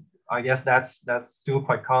 right? So I guess that's still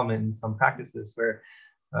quite common in some practices where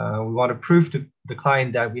we want to prove to the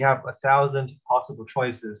client that we have 1,000 possible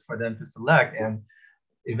choices for them to select, and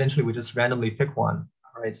eventually we just randomly pick one,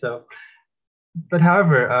 right? So, but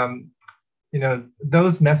however, you know,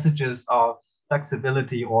 those messages of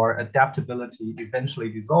flexibility or adaptability eventually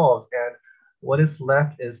dissolves, and what is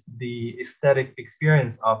left is the aesthetic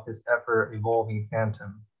experience of this ever-evolving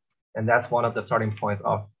phantom. And that's one of the starting points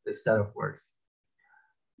of this set of works.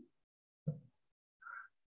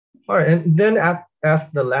 All right, and then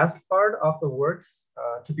as the last part of the works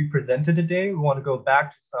to be presented today, we want to go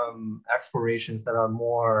back to some explorations that are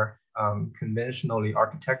more conventionally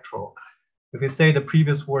architectural. If we say the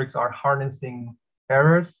previous works are harnessing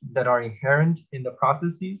errors that are inherent in the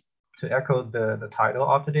processes, to echo the title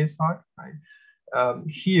of today's talk, right?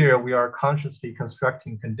 Here we are consciously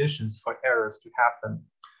constructing conditions for errors to happen.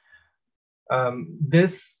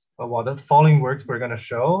 The following works we're going to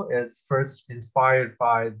show is first inspired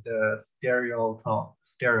by the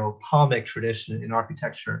stereotomic tradition in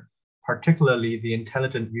architecture, particularly the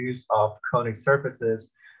intelligent use of conic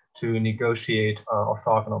surfaces to negotiate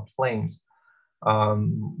orthogonal planes.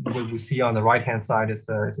 What we see on the right-hand side is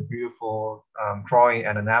a beautiful drawing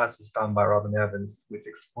and analysis done by Robin Evans, which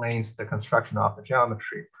explains the construction of the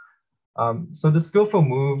geometry. So the skillful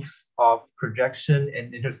moves of projection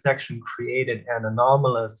and intersection created an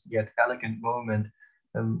anomalous yet elegant moment.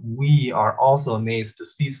 And we are also amazed to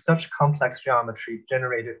see such complex geometry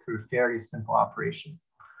generated through fairly simple operations.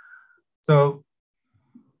 So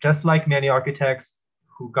just like many architects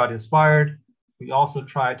who got inspired, we also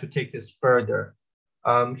try to take this further.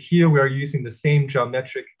 Here we are using the same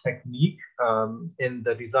geometric technique in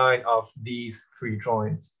the design of these three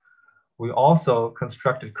joints. We also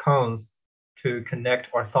constructed cones to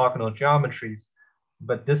connect orthogonal geometries,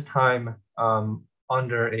 but this time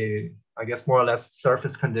under a, I guess, more or less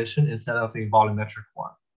surface condition instead of a volumetric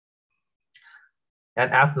one.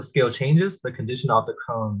 And as the scale changes, the condition of the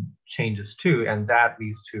cone changes too, and that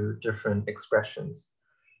leads to different expressions.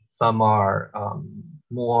 Some are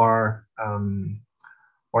more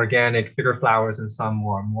organic, bigger flowers, and some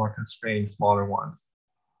are more constrained, smaller ones.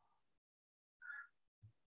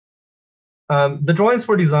 The drawings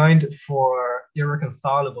were designed for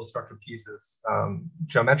irreconcilable structural pieces,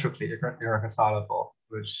 geometrically irreconcilable,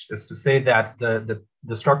 which is to say that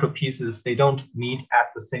the structural pieces, they don't meet at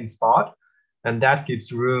the same spot, and that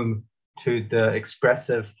gives room to the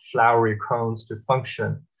expressive flowery cones to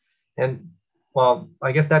function. And well,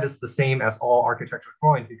 I guess that is the same as all architectural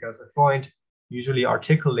drawing, because a joint usually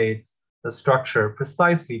articulates the structure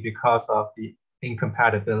precisely because of the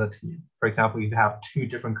incompatibility. For example, if you have two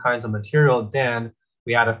different kinds of material, then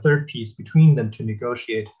we add a third piece between them to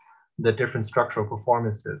negotiate the different structural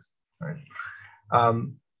performances. Right?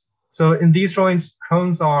 So in these drawings,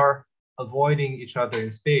 cones are avoiding each other in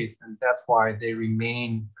space, and that's why they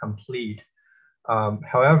remain complete.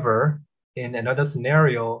 However, in another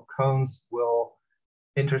scenario, cones will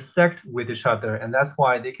intersect with each other, and that's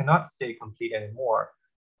why they cannot stay complete anymore.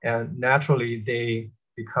 And naturally, they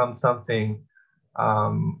become something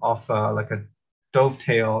of like a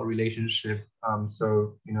dovetail relationship.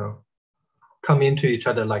 So, you know, come into each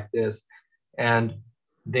other like this, and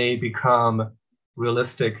they become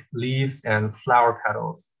realistic leaves and flower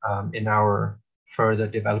petals in our further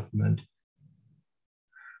development.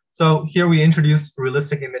 So here we introduced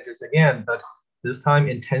realistic images again, but this time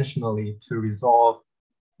intentionally to resolve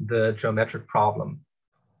the geometric problem.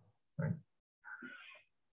 Right?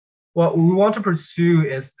 What we want to pursue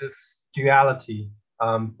is this duality,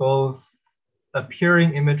 both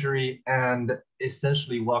appearing imagery and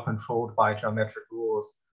essentially well controlled by geometric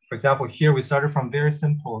rules. For example, here we started from very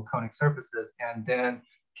simple conic surfaces and then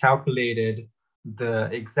calculated the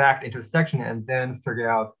exact intersection and then figured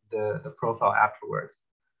out the profile afterwards.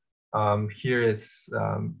 Here is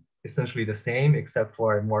essentially the same except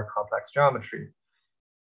for a more complex geometry.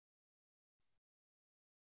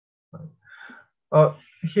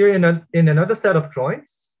 Here in another set of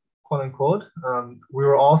joints, quote unquote, we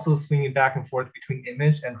were also swinging back and forth between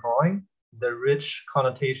image and drawing, the rich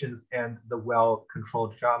connotations and the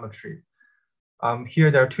well-controlled geometry.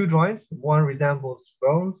 Here there are two joints. One resembles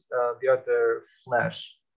bones, the other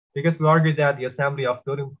flesh, because we argued that the assembly of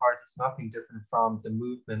building parts is nothing different from the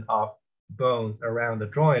movement of bones around the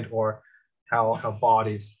joint or how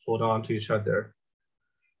bodies hold on to each other.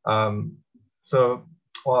 So,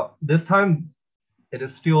 well, this time it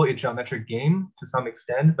is still a geometric game to some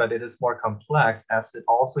extent, but it is more complex as it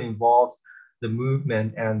also involves the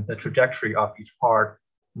movement and the trajectory of each part,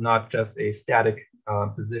 not just a static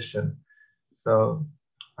position. So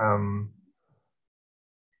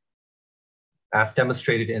as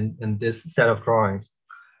demonstrated in this set of drawings,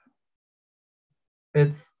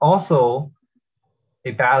 it's also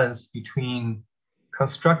a balance between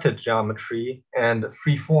constructed geometry and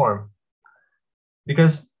free form.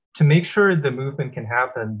 Because to make sure the movement can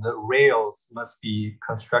happen, the rails must be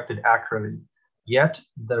constructed accurately. Yet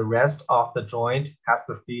the rest of the joint has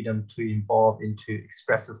the freedom to evolve into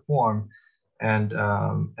expressive form.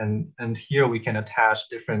 And here we can attach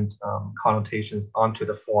different connotations onto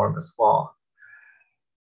the form as well.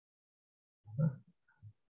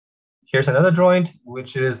 Here's another joint,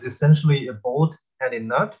 which is essentially a bolt and a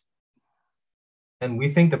nut. And we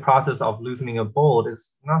think the process of loosening a bolt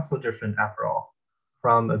is not so different after all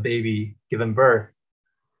from a baby given birth.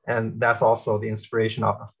 And that's also the inspiration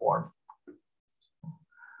of the form.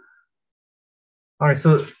 All right,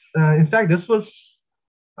 so in fact, this was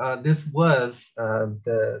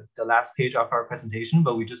the last page of our presentation,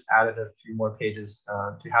 but we just added a few more pages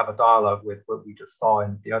to have a dialogue with what we just saw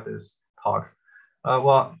in the others talks.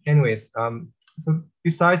 Well, anyways, so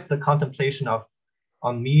besides the contemplation of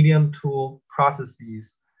on medium tool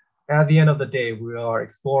processes at the end of the day, we are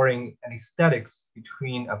exploring an aesthetics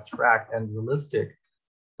between abstract and realistic.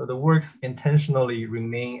 So the works intentionally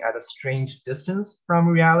remain at a strange distance from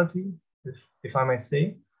reality, if I may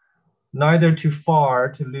say, neither too far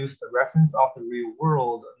to lose the reference of the real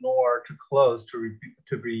world, nor too close to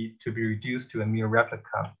be reduced to a mere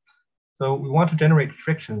replica. So we want to generate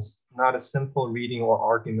frictions, not a simple reading or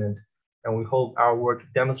argument. And we hope our work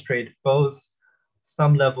demonstrate both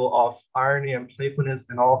some level of irony and playfulness,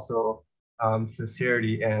 and also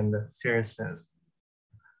sincerity and seriousness.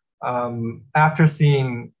 After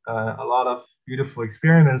seeing a lot of beautiful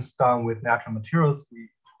experiments done with natural materials,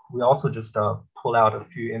 we also just pull out a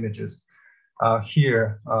few images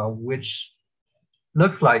here, which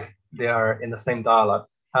looks like they are in the same dialogue.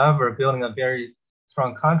 However, building a very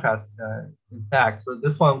strong contrast, in fact. So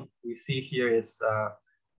this one we see here is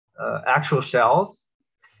actual shells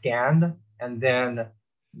scanned, and then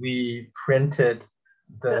we printed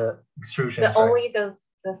the extrusions. Only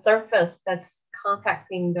the surface that's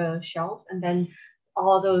contacting the shells, and then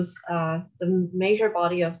all those, the major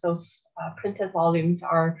body of those printed volumes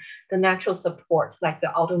are the natural support, like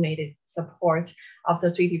the automated support of the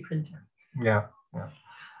 3D printer. Yeah, yeah.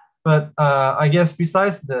 But I guess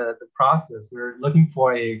besides the process, we're looking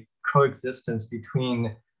for a coexistence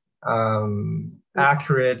between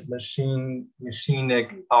accurate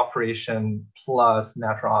machinic operation plus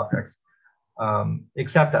natural objects.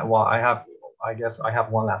 Except that, well, I guess I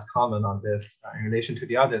have one last comment on this in relation to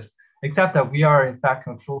the others, except that we are in fact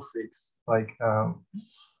control freaks. Like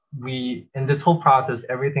in this whole process,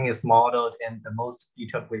 everything is modeled in the most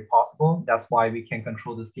detailed way possible. That's why we can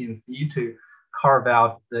control the CNC to carve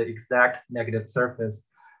out the exact negative surface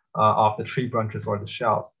of the tree branches or the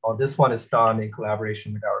shells. This one is done in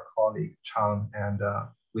collaboration with our colleague Zhang and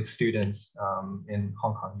with students in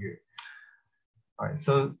Hong Kong U. All right,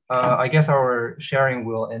 so I guess our sharing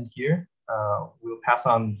will end here. We'll pass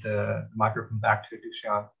on the microphone back to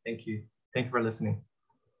Dushyant. Thank you. Thank you for listening.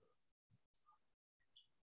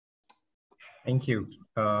 Thank you.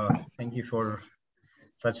 Thank you for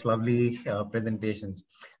such lovely presentations.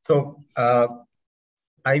 So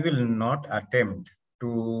I will not attempt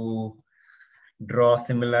to draw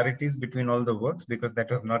similarities between all the works, because that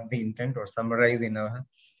was not the intent, or summarize in a,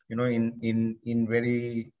 in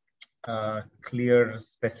very clear,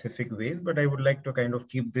 specific ways. But I would like to kind of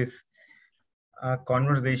keep this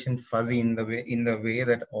conversation fuzzy in the way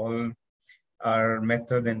that all our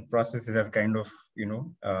methods and processes have kind of,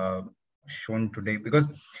 shown today. Because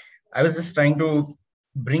I was just trying to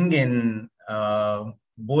bring in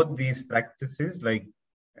both these practices, like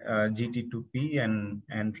GT2P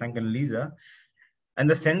and Frank and Lisa, and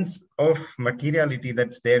the sense of materiality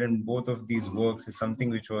that's there in both of these works is something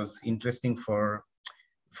which was interesting for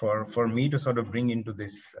me to sort of bring into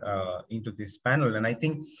this panel. And I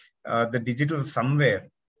think the digital somewhere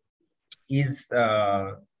is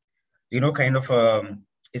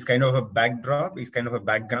kind of a backdrop, is kind of a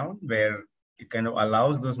background where it kind of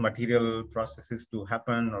allows those material processes to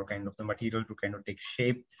happen, or kind of the material to kind of take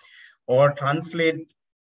shape or translate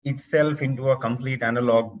itself into a complete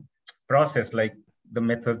analog process, like the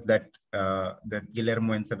methods that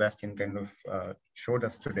Guillermo and Sebastian kind of showed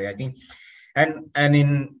us today. I think, and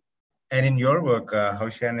in your work,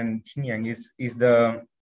 Haotian and Tianying, is the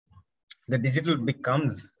digital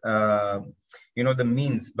becomes the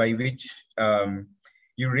means by which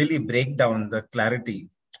you really break down the clarity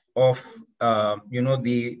of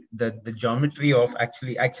the geometry of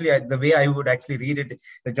actually the way I would actually read it,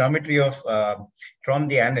 the geometry of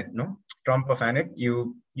trompe of Annette.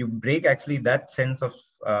 You break actually that sense of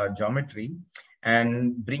geometry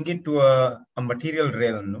and bring it to a material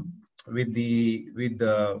realm, with the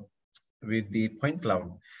point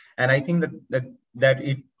cloud. And I think that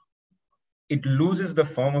it loses the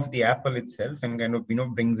form of the apple itself, and kind of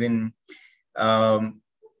brings in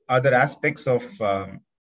other aspects of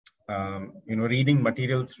reading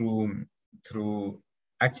material through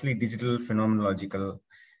actually digital phenomenological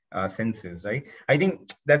senses, right? I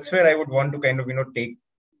think that's where I would want to kind of take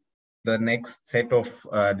the next set of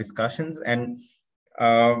discussions, and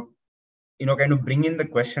kind of bring in the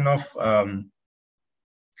question of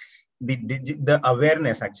the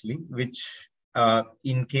awareness, actually, which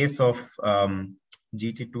in case of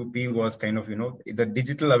GT2P was kind of the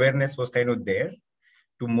digital awareness was kind of there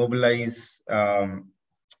to mobilize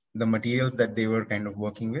the materials that they were kind of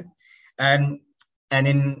working with, and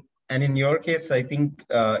in your case, I think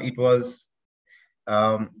it was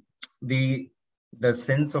the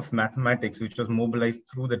sense of mathematics which was mobilized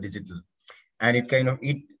through the digital, and it kind of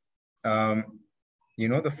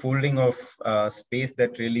the folding of space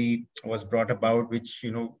that really was brought about, which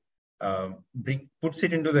puts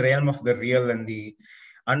it into the realm of the real and the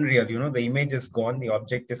unreal. You know, the image is gone, the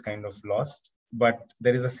object is kind of lost, but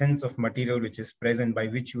there is a sense of material which is present by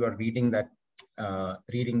which you are reading that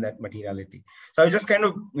materiality. So I was just kind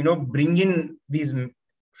of, you know, bring in these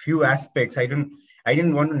few aspects. I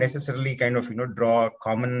didn't want to necessarily kind of, you know, draw a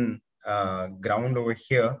common ground over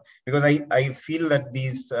here, because I feel that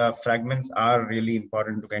these fragments are really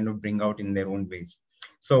important to kind of bring out in their own ways.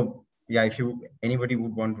 So yeah, if anybody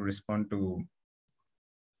would want to respond to.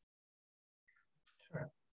 Sure.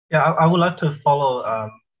 Yeah, I would like to follow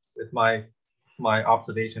with my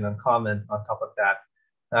observation and comment on top of that.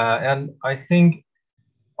 And I think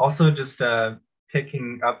also just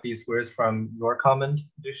picking up these words from your comment,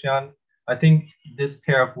 Dushyant, I think this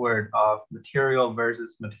pair of words of material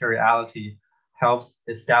versus materiality helps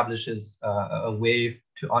establishes a way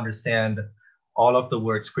to understand all of the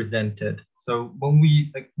works presented. So when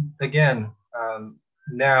we, again,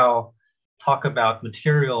 now talk about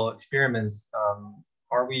material experiments,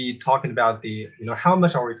 are we talking about the, you know, how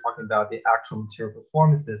much are we talking about the actual material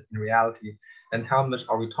performances in reality? And how much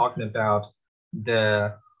are we talking about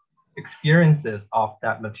the experiences of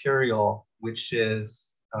that material, which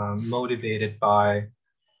is motivated by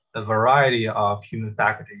a variety of human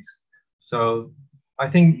faculties? So I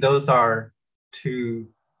think those are two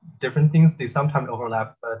different things. They sometimes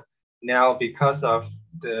overlap, but now because of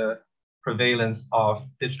the prevalence of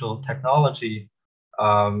digital technology,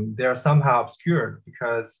 they are somehow obscured,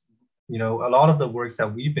 because, you know, a lot of the works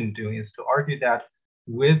that we've been doing is to argue that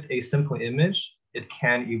with a simple image, it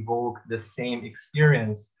can evoke the same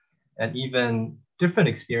experience and even different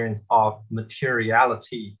experience of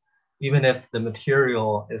materiality, even if the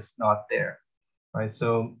material is not there, right?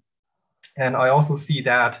 So, and I also see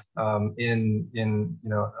that in you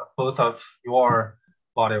know, both of your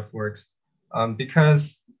body of works,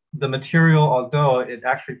 because the material, although it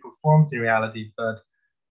actually performs in reality, but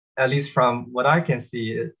at least from what I can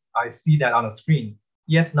see, I see that on a screen.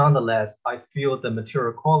 Yet nonetheless, I feel the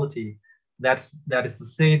material quality. That is to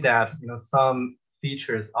say that, you know, some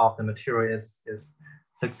features of the material is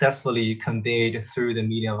successfully conveyed through the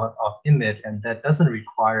medium of image, and that doesn't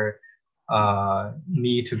require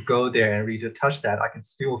me to go there and really to touch that. I can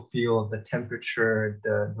still feel the temperature,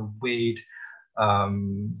 the weight,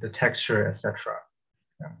 the texture, etc.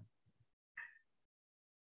 Yeah.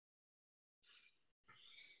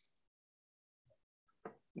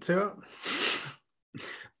 So,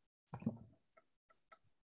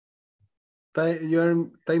 you're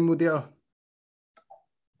muteado.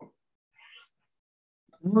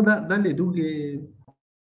 No, dale tú que...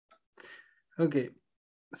 Okay,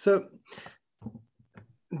 so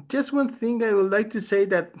just one thing I would like to say,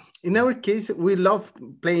 that in our case, we love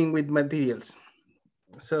playing with materials.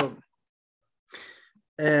 So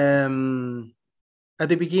at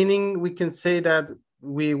the beginning, we can say that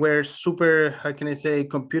we were super, how can I say,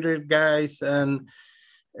 computer guys, and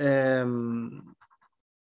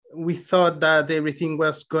we thought that everything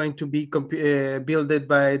was going to be built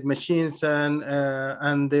by machines, and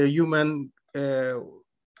the human,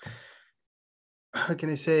 how can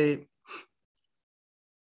I say,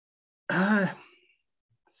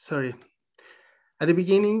 sorry. At the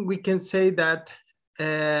beginning, we can say that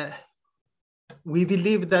we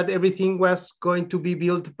believed that everything was going to be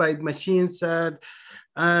built by machines,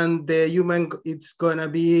 and the human, it's gonna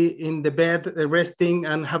be in the bed resting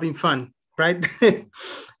and having fun, right?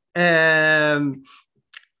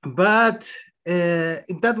 But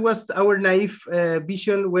that was our naive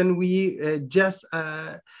vision when we just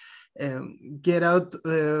get out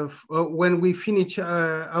when we finish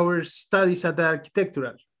our studies at the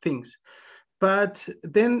architectural things. But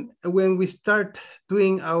then when we start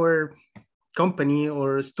doing our company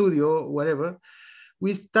or studio, whatever,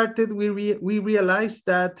 we realized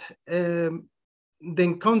that the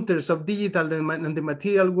encounters of digital and the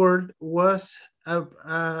material world was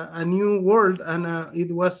a new world, and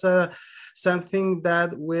it was something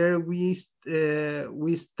that where we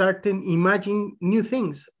started imagining new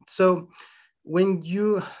things. So when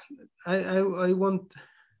you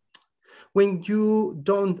when you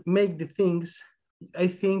don't make the things, I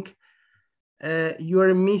think you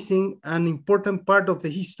are missing an important part of the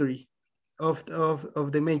history of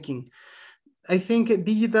the making. I think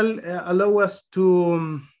digital allow us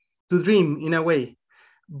to dream in a way,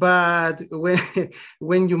 but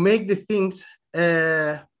when you make the things,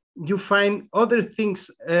 you find other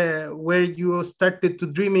things where you started to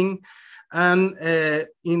dreaming, and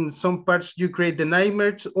in some parts you create the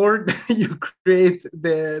nightmares, or you create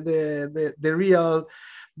the real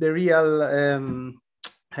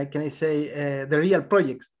how can I say, the real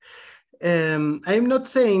projects. I'm not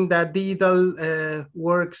saying that digital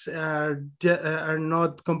works are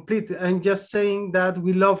not complete. I'm just saying that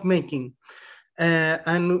we love making.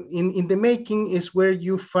 And in the making is where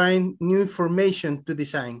you find new information to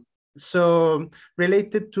design. So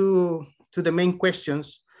related to the main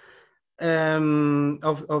questions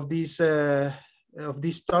of this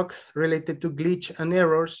talk related to glitch and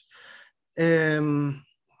errors,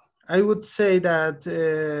 I would say that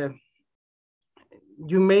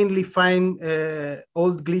you mainly find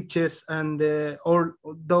old glitches and all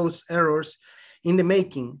those errors in the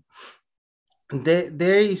making.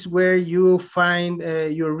 There is where you find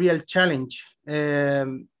your real challenge.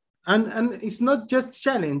 And it's not just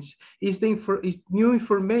challenge, it's new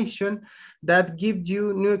information that gives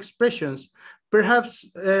you new expressions. Perhaps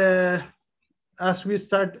as we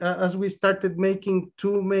started making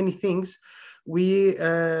too many things, we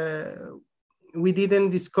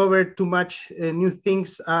didn't discover too much new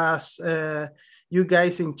things as you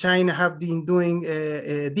guys in China have been doing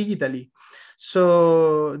digitally.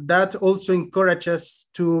 So that also encourages us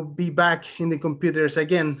to be back in the computers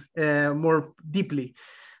again more deeply.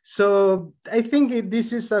 So I think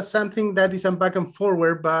this is something that is a back and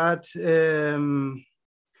forward, but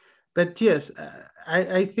yes,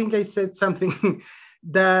 I think I said something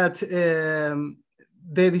that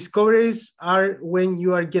the discoveries are when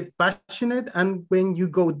you get passionate and when you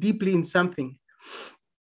go deeply in something.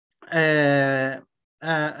 And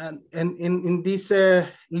in this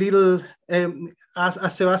little,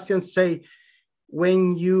 as Sebastian say,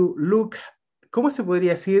 when you look, ¿cómo se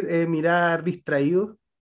podría decir mirar distraído?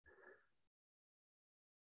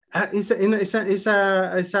 It's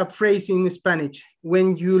a phrase in Spanish.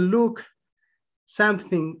 When you look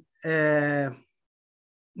something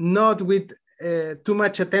not with too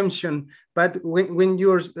much attention, but when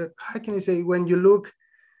you're, how can I say, when you look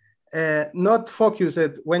not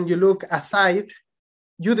focused, when you look aside,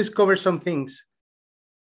 you discover some things.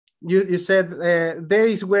 You said there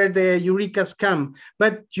is where the eurekas come,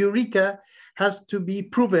 but eureka has to be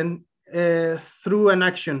proven through an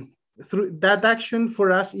action. Through that action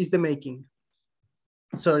for us is the making.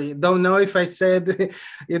 Sorry, don't know if I said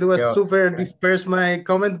it was super dispersed my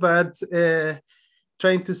comment, but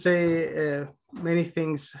trying to say many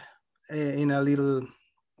things in a little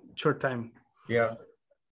short time. Yeah.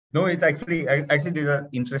 No, it's actually these are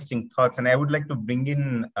interesting thoughts, and I would like to bring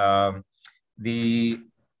in the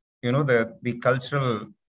cultural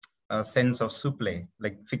sense of supplé,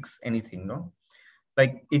 like fix anything, no?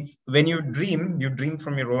 Like it's when you dream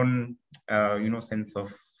from your own sense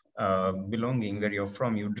of belonging, where you're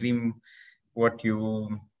from. You dream what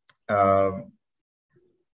you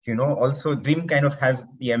also dream kind of has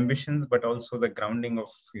the ambitions, but also the grounding of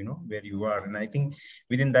where you are. And I think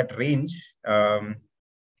within that range.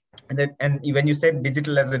 And when you said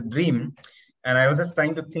digital as a dream, and I was just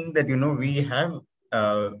trying to think that we have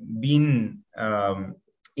been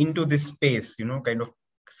into this space, kind of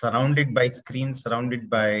surrounded by screens, surrounded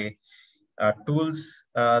by tools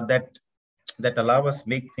that allow us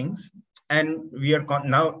make things, and we are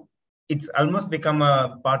now. It's almost become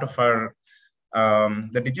a part of our.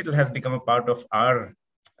 The digital has become a part of our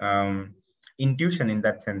intuition in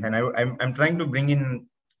that sense, and I'm trying to bring in.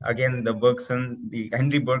 Again, the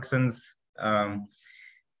Henry Bergson's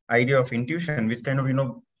idea of intuition, which kind of,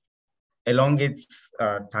 elongates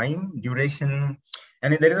time, duration,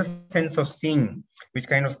 and there is a sense of seeing, which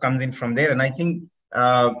kind of comes in from there. And I think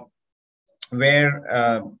where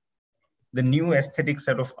the new aesthetics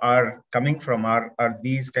sort of are coming from are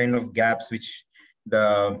these kind of gaps, which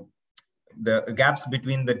the gaps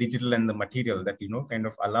between the digital and the material that, kind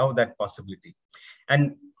of allow that possibility.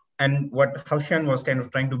 And what Haotian was kind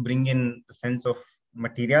of trying to bring in the sense of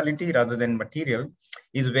materiality rather than material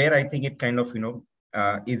is where I think it kind of,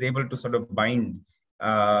 is able to sort of bind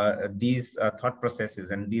these thought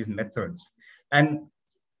processes and these methods. And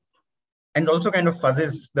also kind of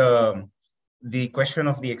fuzzes the question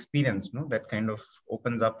of the experience, that kind of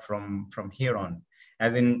opens up from here on.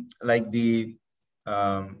 As in, like the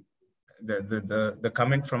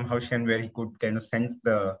comment from Haotian where he could kind of sense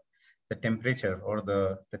the temperature or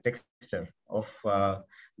the texture of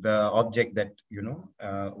the object that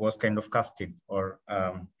was kind of casted, or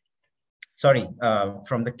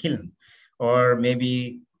from the kiln, or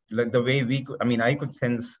maybe like the way we could, I could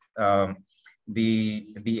sense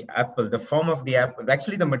the apple, the form of the apple,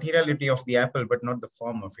 actually the materiality of the apple, but not the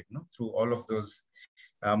form of it, through all of those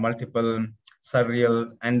multiple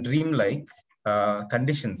surreal and dreamlike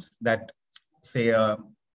conditions that, say,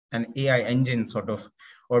 an AI engine sort of,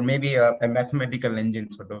 or maybe a mathematical engine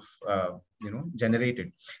sort of,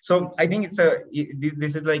 generated. So I think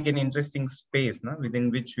this is like an interesting space, within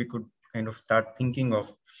which we could kind of start thinking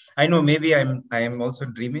of. I know maybe I am also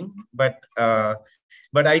dreaming, but I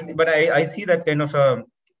see that kind of a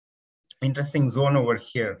interesting zone over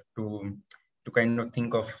here to kind of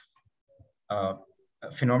think of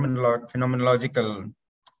phenomenological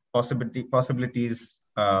possibilities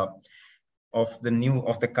of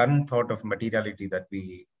the current thought of materiality that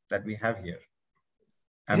we have here.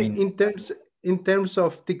 I mean, in terms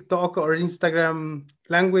of TikTok or Instagram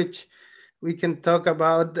language, we can talk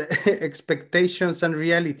about expectations and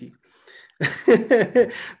reality.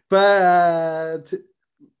 But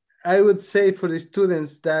I would say for the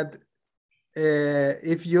students that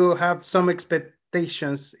if you have some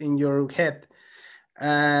expectations in your head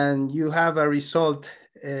and you have a result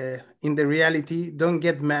in the reality, don't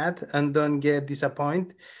get mad and don't get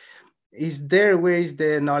disappointed. Is there where is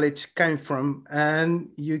the knowledge came from,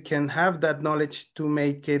 and you can have that knowledge to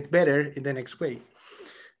make it better in the next way.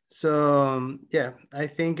 So yeah, I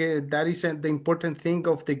think that is the important thing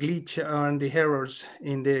of the glitch and the errors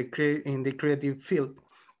in the creative field.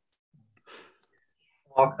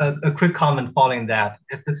 Well, a quick comment following that: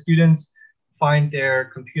 if the students find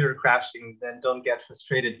their computer crashing, then don't get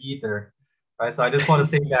frustrated either, right? So I just want to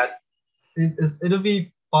say that it'll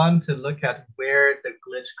be fun to look at where the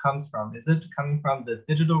glitch comes from. Is it coming from the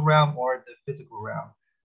digital realm or the physical realm?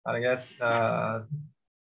 I guess.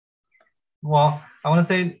 Well, I want to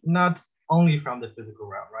say not only from the physical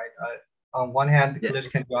realm, right? On one hand, the glitch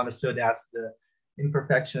can be understood as the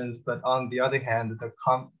imperfections, but on the other hand,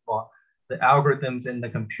 the algorithms in the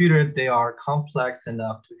computer, they are complex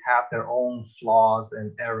enough to have their own flaws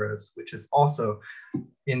and errors, which is also,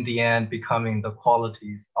 in the end, becoming the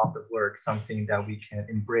qualities of the work, something that we can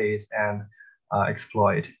embrace and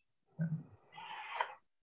exploit.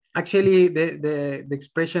 Actually, the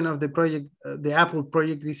expression of the project, the Apple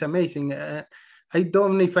project, is amazing. I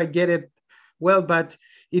don't know if I get it well, but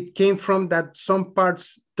it came from that some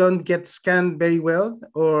parts don't get scanned very well,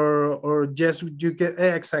 or just you get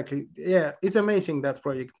exactly. Yeah, it's amazing, that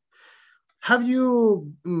project. Have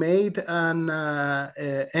you made an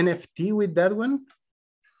NFT with that one?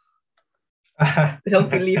 I don't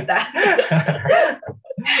believe that.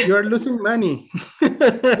 You're losing money.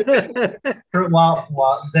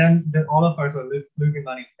 Well, then all of us are losing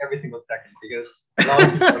money every single second, because a lot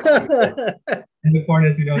of people are in the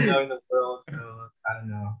corners we don't know in the world. So I don't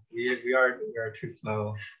know. We are too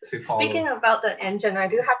slow to follow. Speaking about the engine, I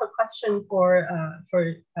do have a question for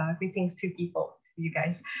greetings to people, you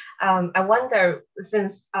guys. I wonder,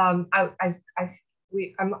 since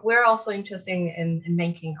we're also interested in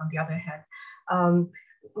making. On the other hand,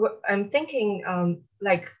 I'm thinking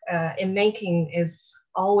in making is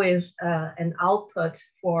always an output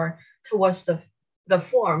towards the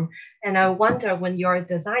form, and I wonder, when you're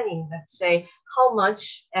designing, let's say, how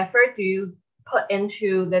much effort do you put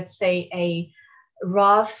into, let's say, a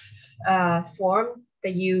rough form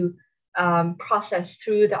that you process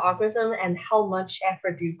through the algorithm, and how much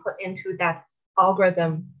effort do you put into that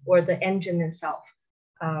algorithm or the engine itself?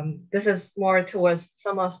 This is more towards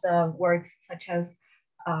some of the works, such as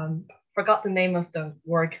forgot the name of the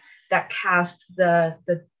work that cast the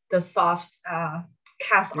soft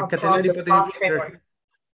cast upon the soft framework.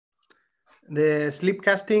 The sleep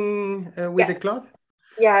casting with the cloth?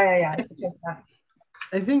 Yeah. It's just that.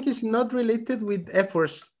 I think it's not related with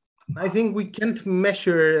efforts. I think we can't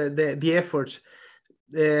measure the efforts.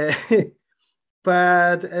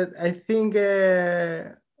 But I think,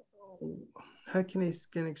 how can I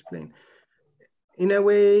explain? In a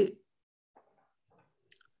way,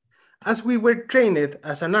 as we were trained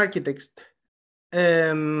as an architect,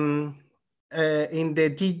 in the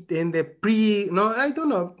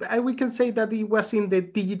we can say that it was in the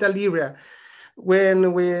digital era,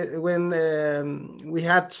 when we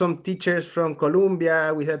had some teachers from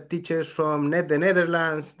Colombia, we had teachers from the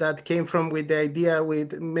Netherlands that came from with the idea we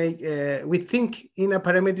think in a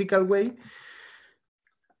parametrical way.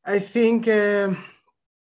 I think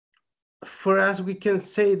for us, we can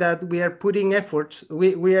say that we are putting efforts.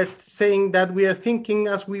 We are saying that we are thinking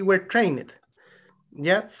as we were trained.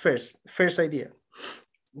 Yeah, first idea.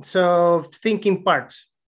 So thinking parts,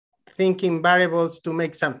 thinking variables to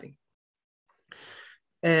make something.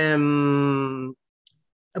 But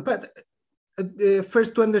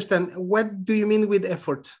first, to understand, what do you mean with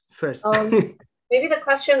effort first? Maybe the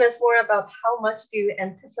question is more about how much do you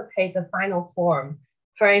anticipate the final form?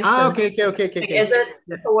 For instance, okay. Is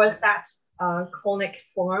it towards that conic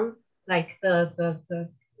form, like the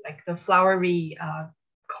flowery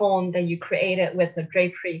cone that you created with the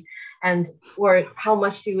drapery, or how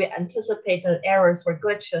much do you anticipate the errors or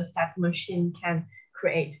glitches that the machine can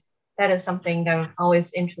create? That is something that I'm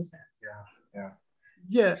always interested in. Yeah.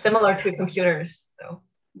 Yeah. Similar to computers, so.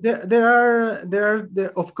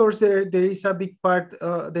 Of course, there is a big part,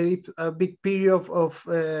 there is a big period of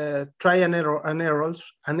trial and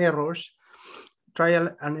errors,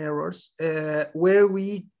 where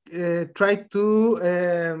we try to,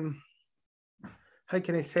 how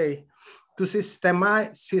can I say, to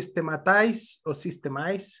systematize or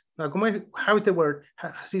systemize. How is the word?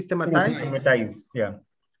 Systematize, yeah.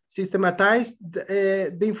 Systematize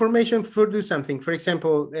the information for do something. For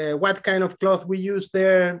example, what kind of cloth we use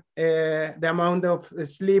there, the amount of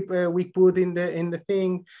sleep we put in the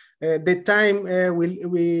thing, the time we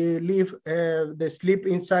leave the sleep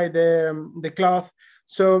inside the cloth.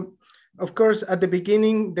 So, of course, at the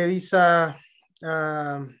beginning there is a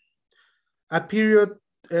period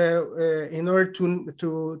in order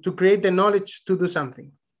to create the knowledge to do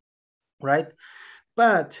something, right?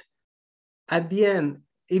 But at the end,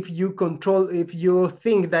 if you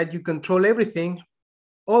think that you control everything,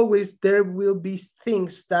 always there will be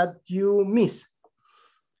things that you miss.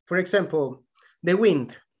 For example, the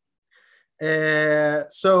wind.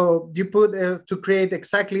 So you put to create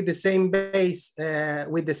exactly the same base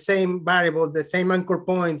with the same variable, the same anchor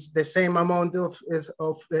points, the same amount of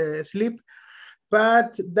sleep,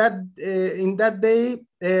 but that in that day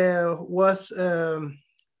was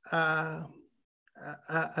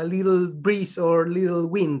a little breeze or little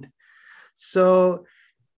wind. So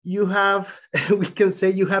you have, we can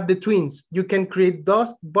say you have the twins. You can create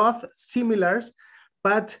those both similars,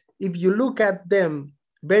 but if you look at them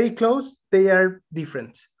very close, they are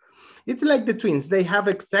different. It's like the twins. They have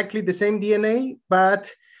exactly the same DNA,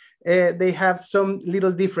 but they have some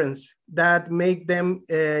little difference that make them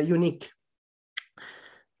unique.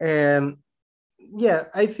 Yeah,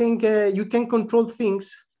 I think you can control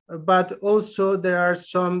things, but also there are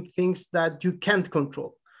some things that you can't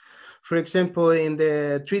control. For example, in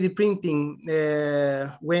the 3D printing,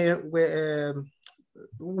 where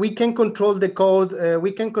we can control the code,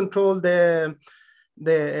 we can control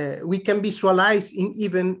we can visualize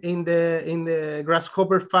even in the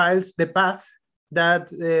Grasshopper files the path that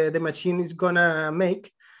the machine is gonna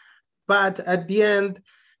make, but at the end,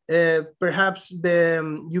 perhaps the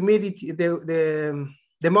humidity,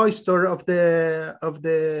 the moisture of the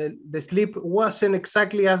sleep wasn't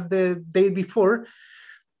exactly as the day before.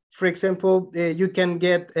 For example, you can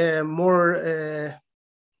get more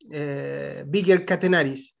bigger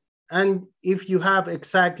catenaries, and if you have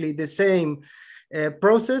exactly the same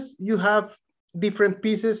process, you have different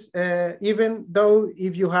pieces, even though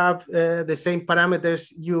if you have the same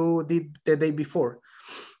parameters you did the day before.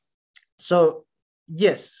 So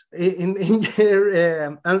yes, in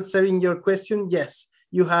your, answering your question, yes,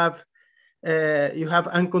 you have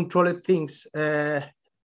uncontrolled things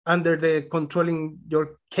under the controlling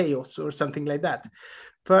your chaos or something like that.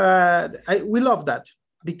 But we love that,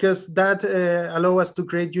 because that allow us to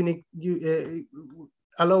create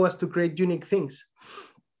unique things.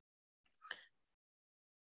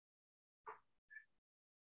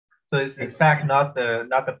 So it's in fact not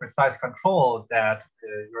the precise control that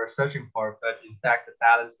you're searching for, but in fact the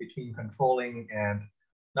balance between controlling and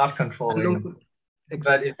not controlling.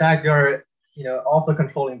 But in fact, you're also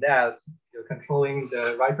controlling that. You're controlling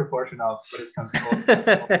the right proportion of what is controlled.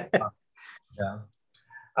 Yeah.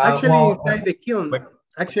 Actually,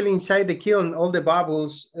 inside the kiln, all the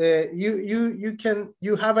bubbles,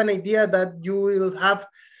 you have an idea that you will have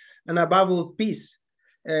a bubble piece,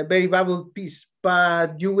 a very bubble piece,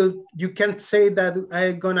 but you can't say that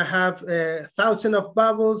I'm gonna have 1,000 of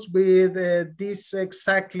bubbles with this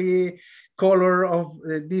exactly color of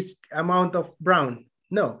this amount of brown.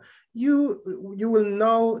 No, you will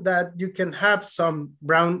know that you can have some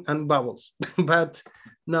brown and bubbles, but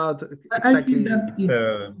not exactly.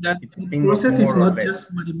 That process is not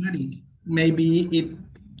just mathematic. Maybe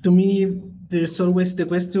to me, there's always the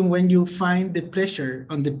question when you find the pleasure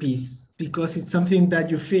on the piece, because it's something that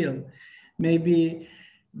you feel. Maybe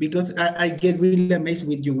because I get really amazed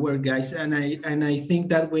with your work, guys, and I think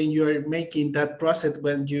that when you're making that process,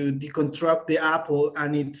 when you deconstruct the apple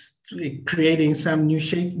and it's creating some new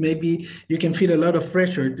shape, maybe you can feel a lot of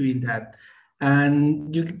pressure doing that,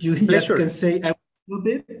 and you just can say a little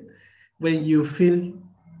bit when you feel.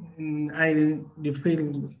 You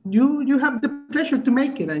have the pleasure to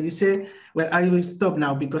make it, and you say, well, I will stop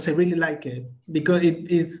now because I really like it, because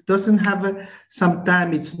it doesn't have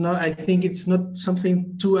sometimes it's not, I think it's not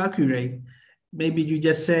something too accurate. Maybe you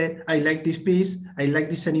just say, I like this piece, I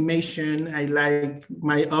like this animation, I like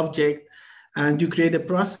my object, and you create a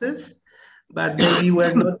process, but maybe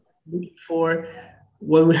we're not looking for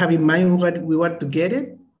what we have in mind, what we want to get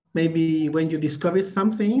it. Maybe when you discover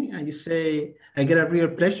something and you say, I get a real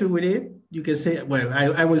pleasure with it, you can say, well,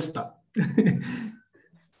 I will stop.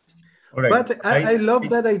 All right. But I love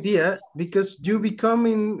that idea, because you become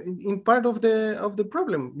in part of the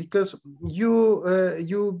problem, because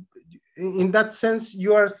you in that sense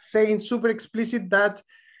you are saying super explicit that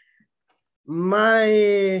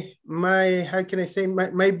my how can I say,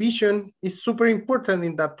 my vision is super important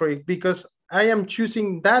in that project, because I am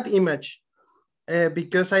choosing that image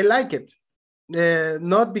because I like it,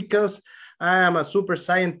 not because I am a super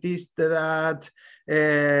scientist that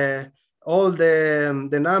all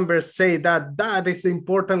the numbers say that is the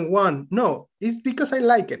important one. No, it's because I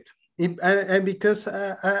like it, and because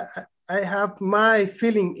I have my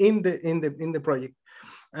feeling in the project,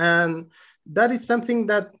 and that is something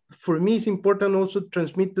that for me is important also to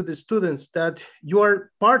transmit to the students, that you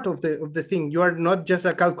are part of the thing. You are not just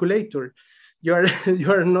a calculator. You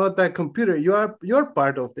are not a computer. You're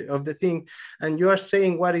part of the thing, and you are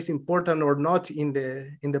saying what is important or not in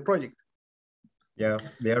the project. Yeah,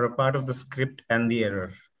 they are a part of the script and the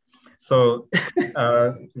error. So,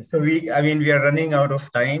 we are running out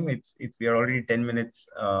of time. We are already 10 minutes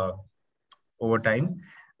over time.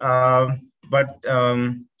 But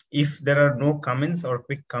if there are no comments or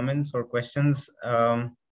quick comments or questions,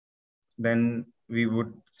 then we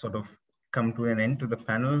would sort of come to an end to the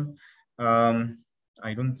panel.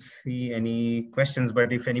 I don't see any questions,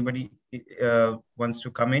 but if anybody wants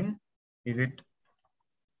to come in, is it?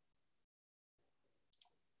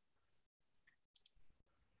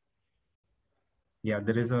 Yeah,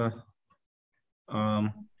 there is a,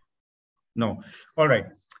 no. All right.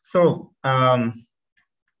 So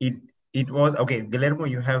it was, okay, Guillermo,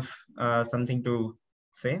 you have something to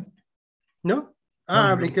say? No?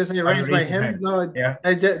 No, because I raised my hand. No, yeah.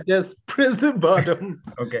 I just pressed the button.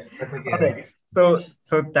 Okay. All right. So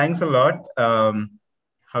thanks a lot,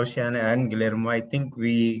 Haotian and Guillermo. I think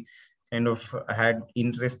we kind of had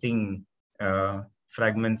interesting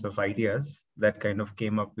fragments of ideas that kind of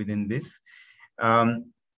came up within this. And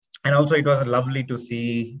also it was lovely to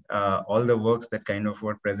see all the works that kind of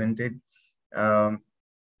were presented.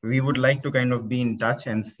 We would like to kind of be in touch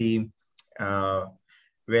and see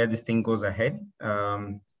where this thing goes ahead.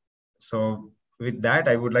 So with that,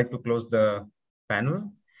 I would like to close the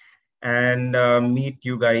panel and meet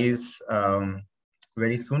you guys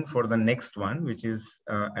very soon for the next one, which is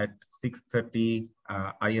at 6:30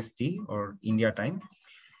 IST or India time.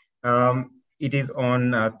 It is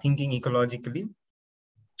on thinking ecologically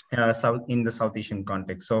in the South Asian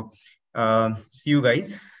context. So see you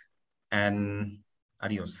guys and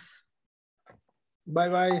adios.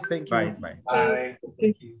 Bye-bye. Thank you. Bye. Bye.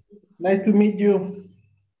 Thank you. Nice to meet you.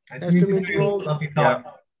 Nice to meet you all. Love you. Yeah.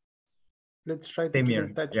 Let's try to Same keep here.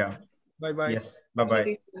 in touch. Yeah. Bye-bye. Yes.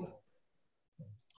 Bye-bye.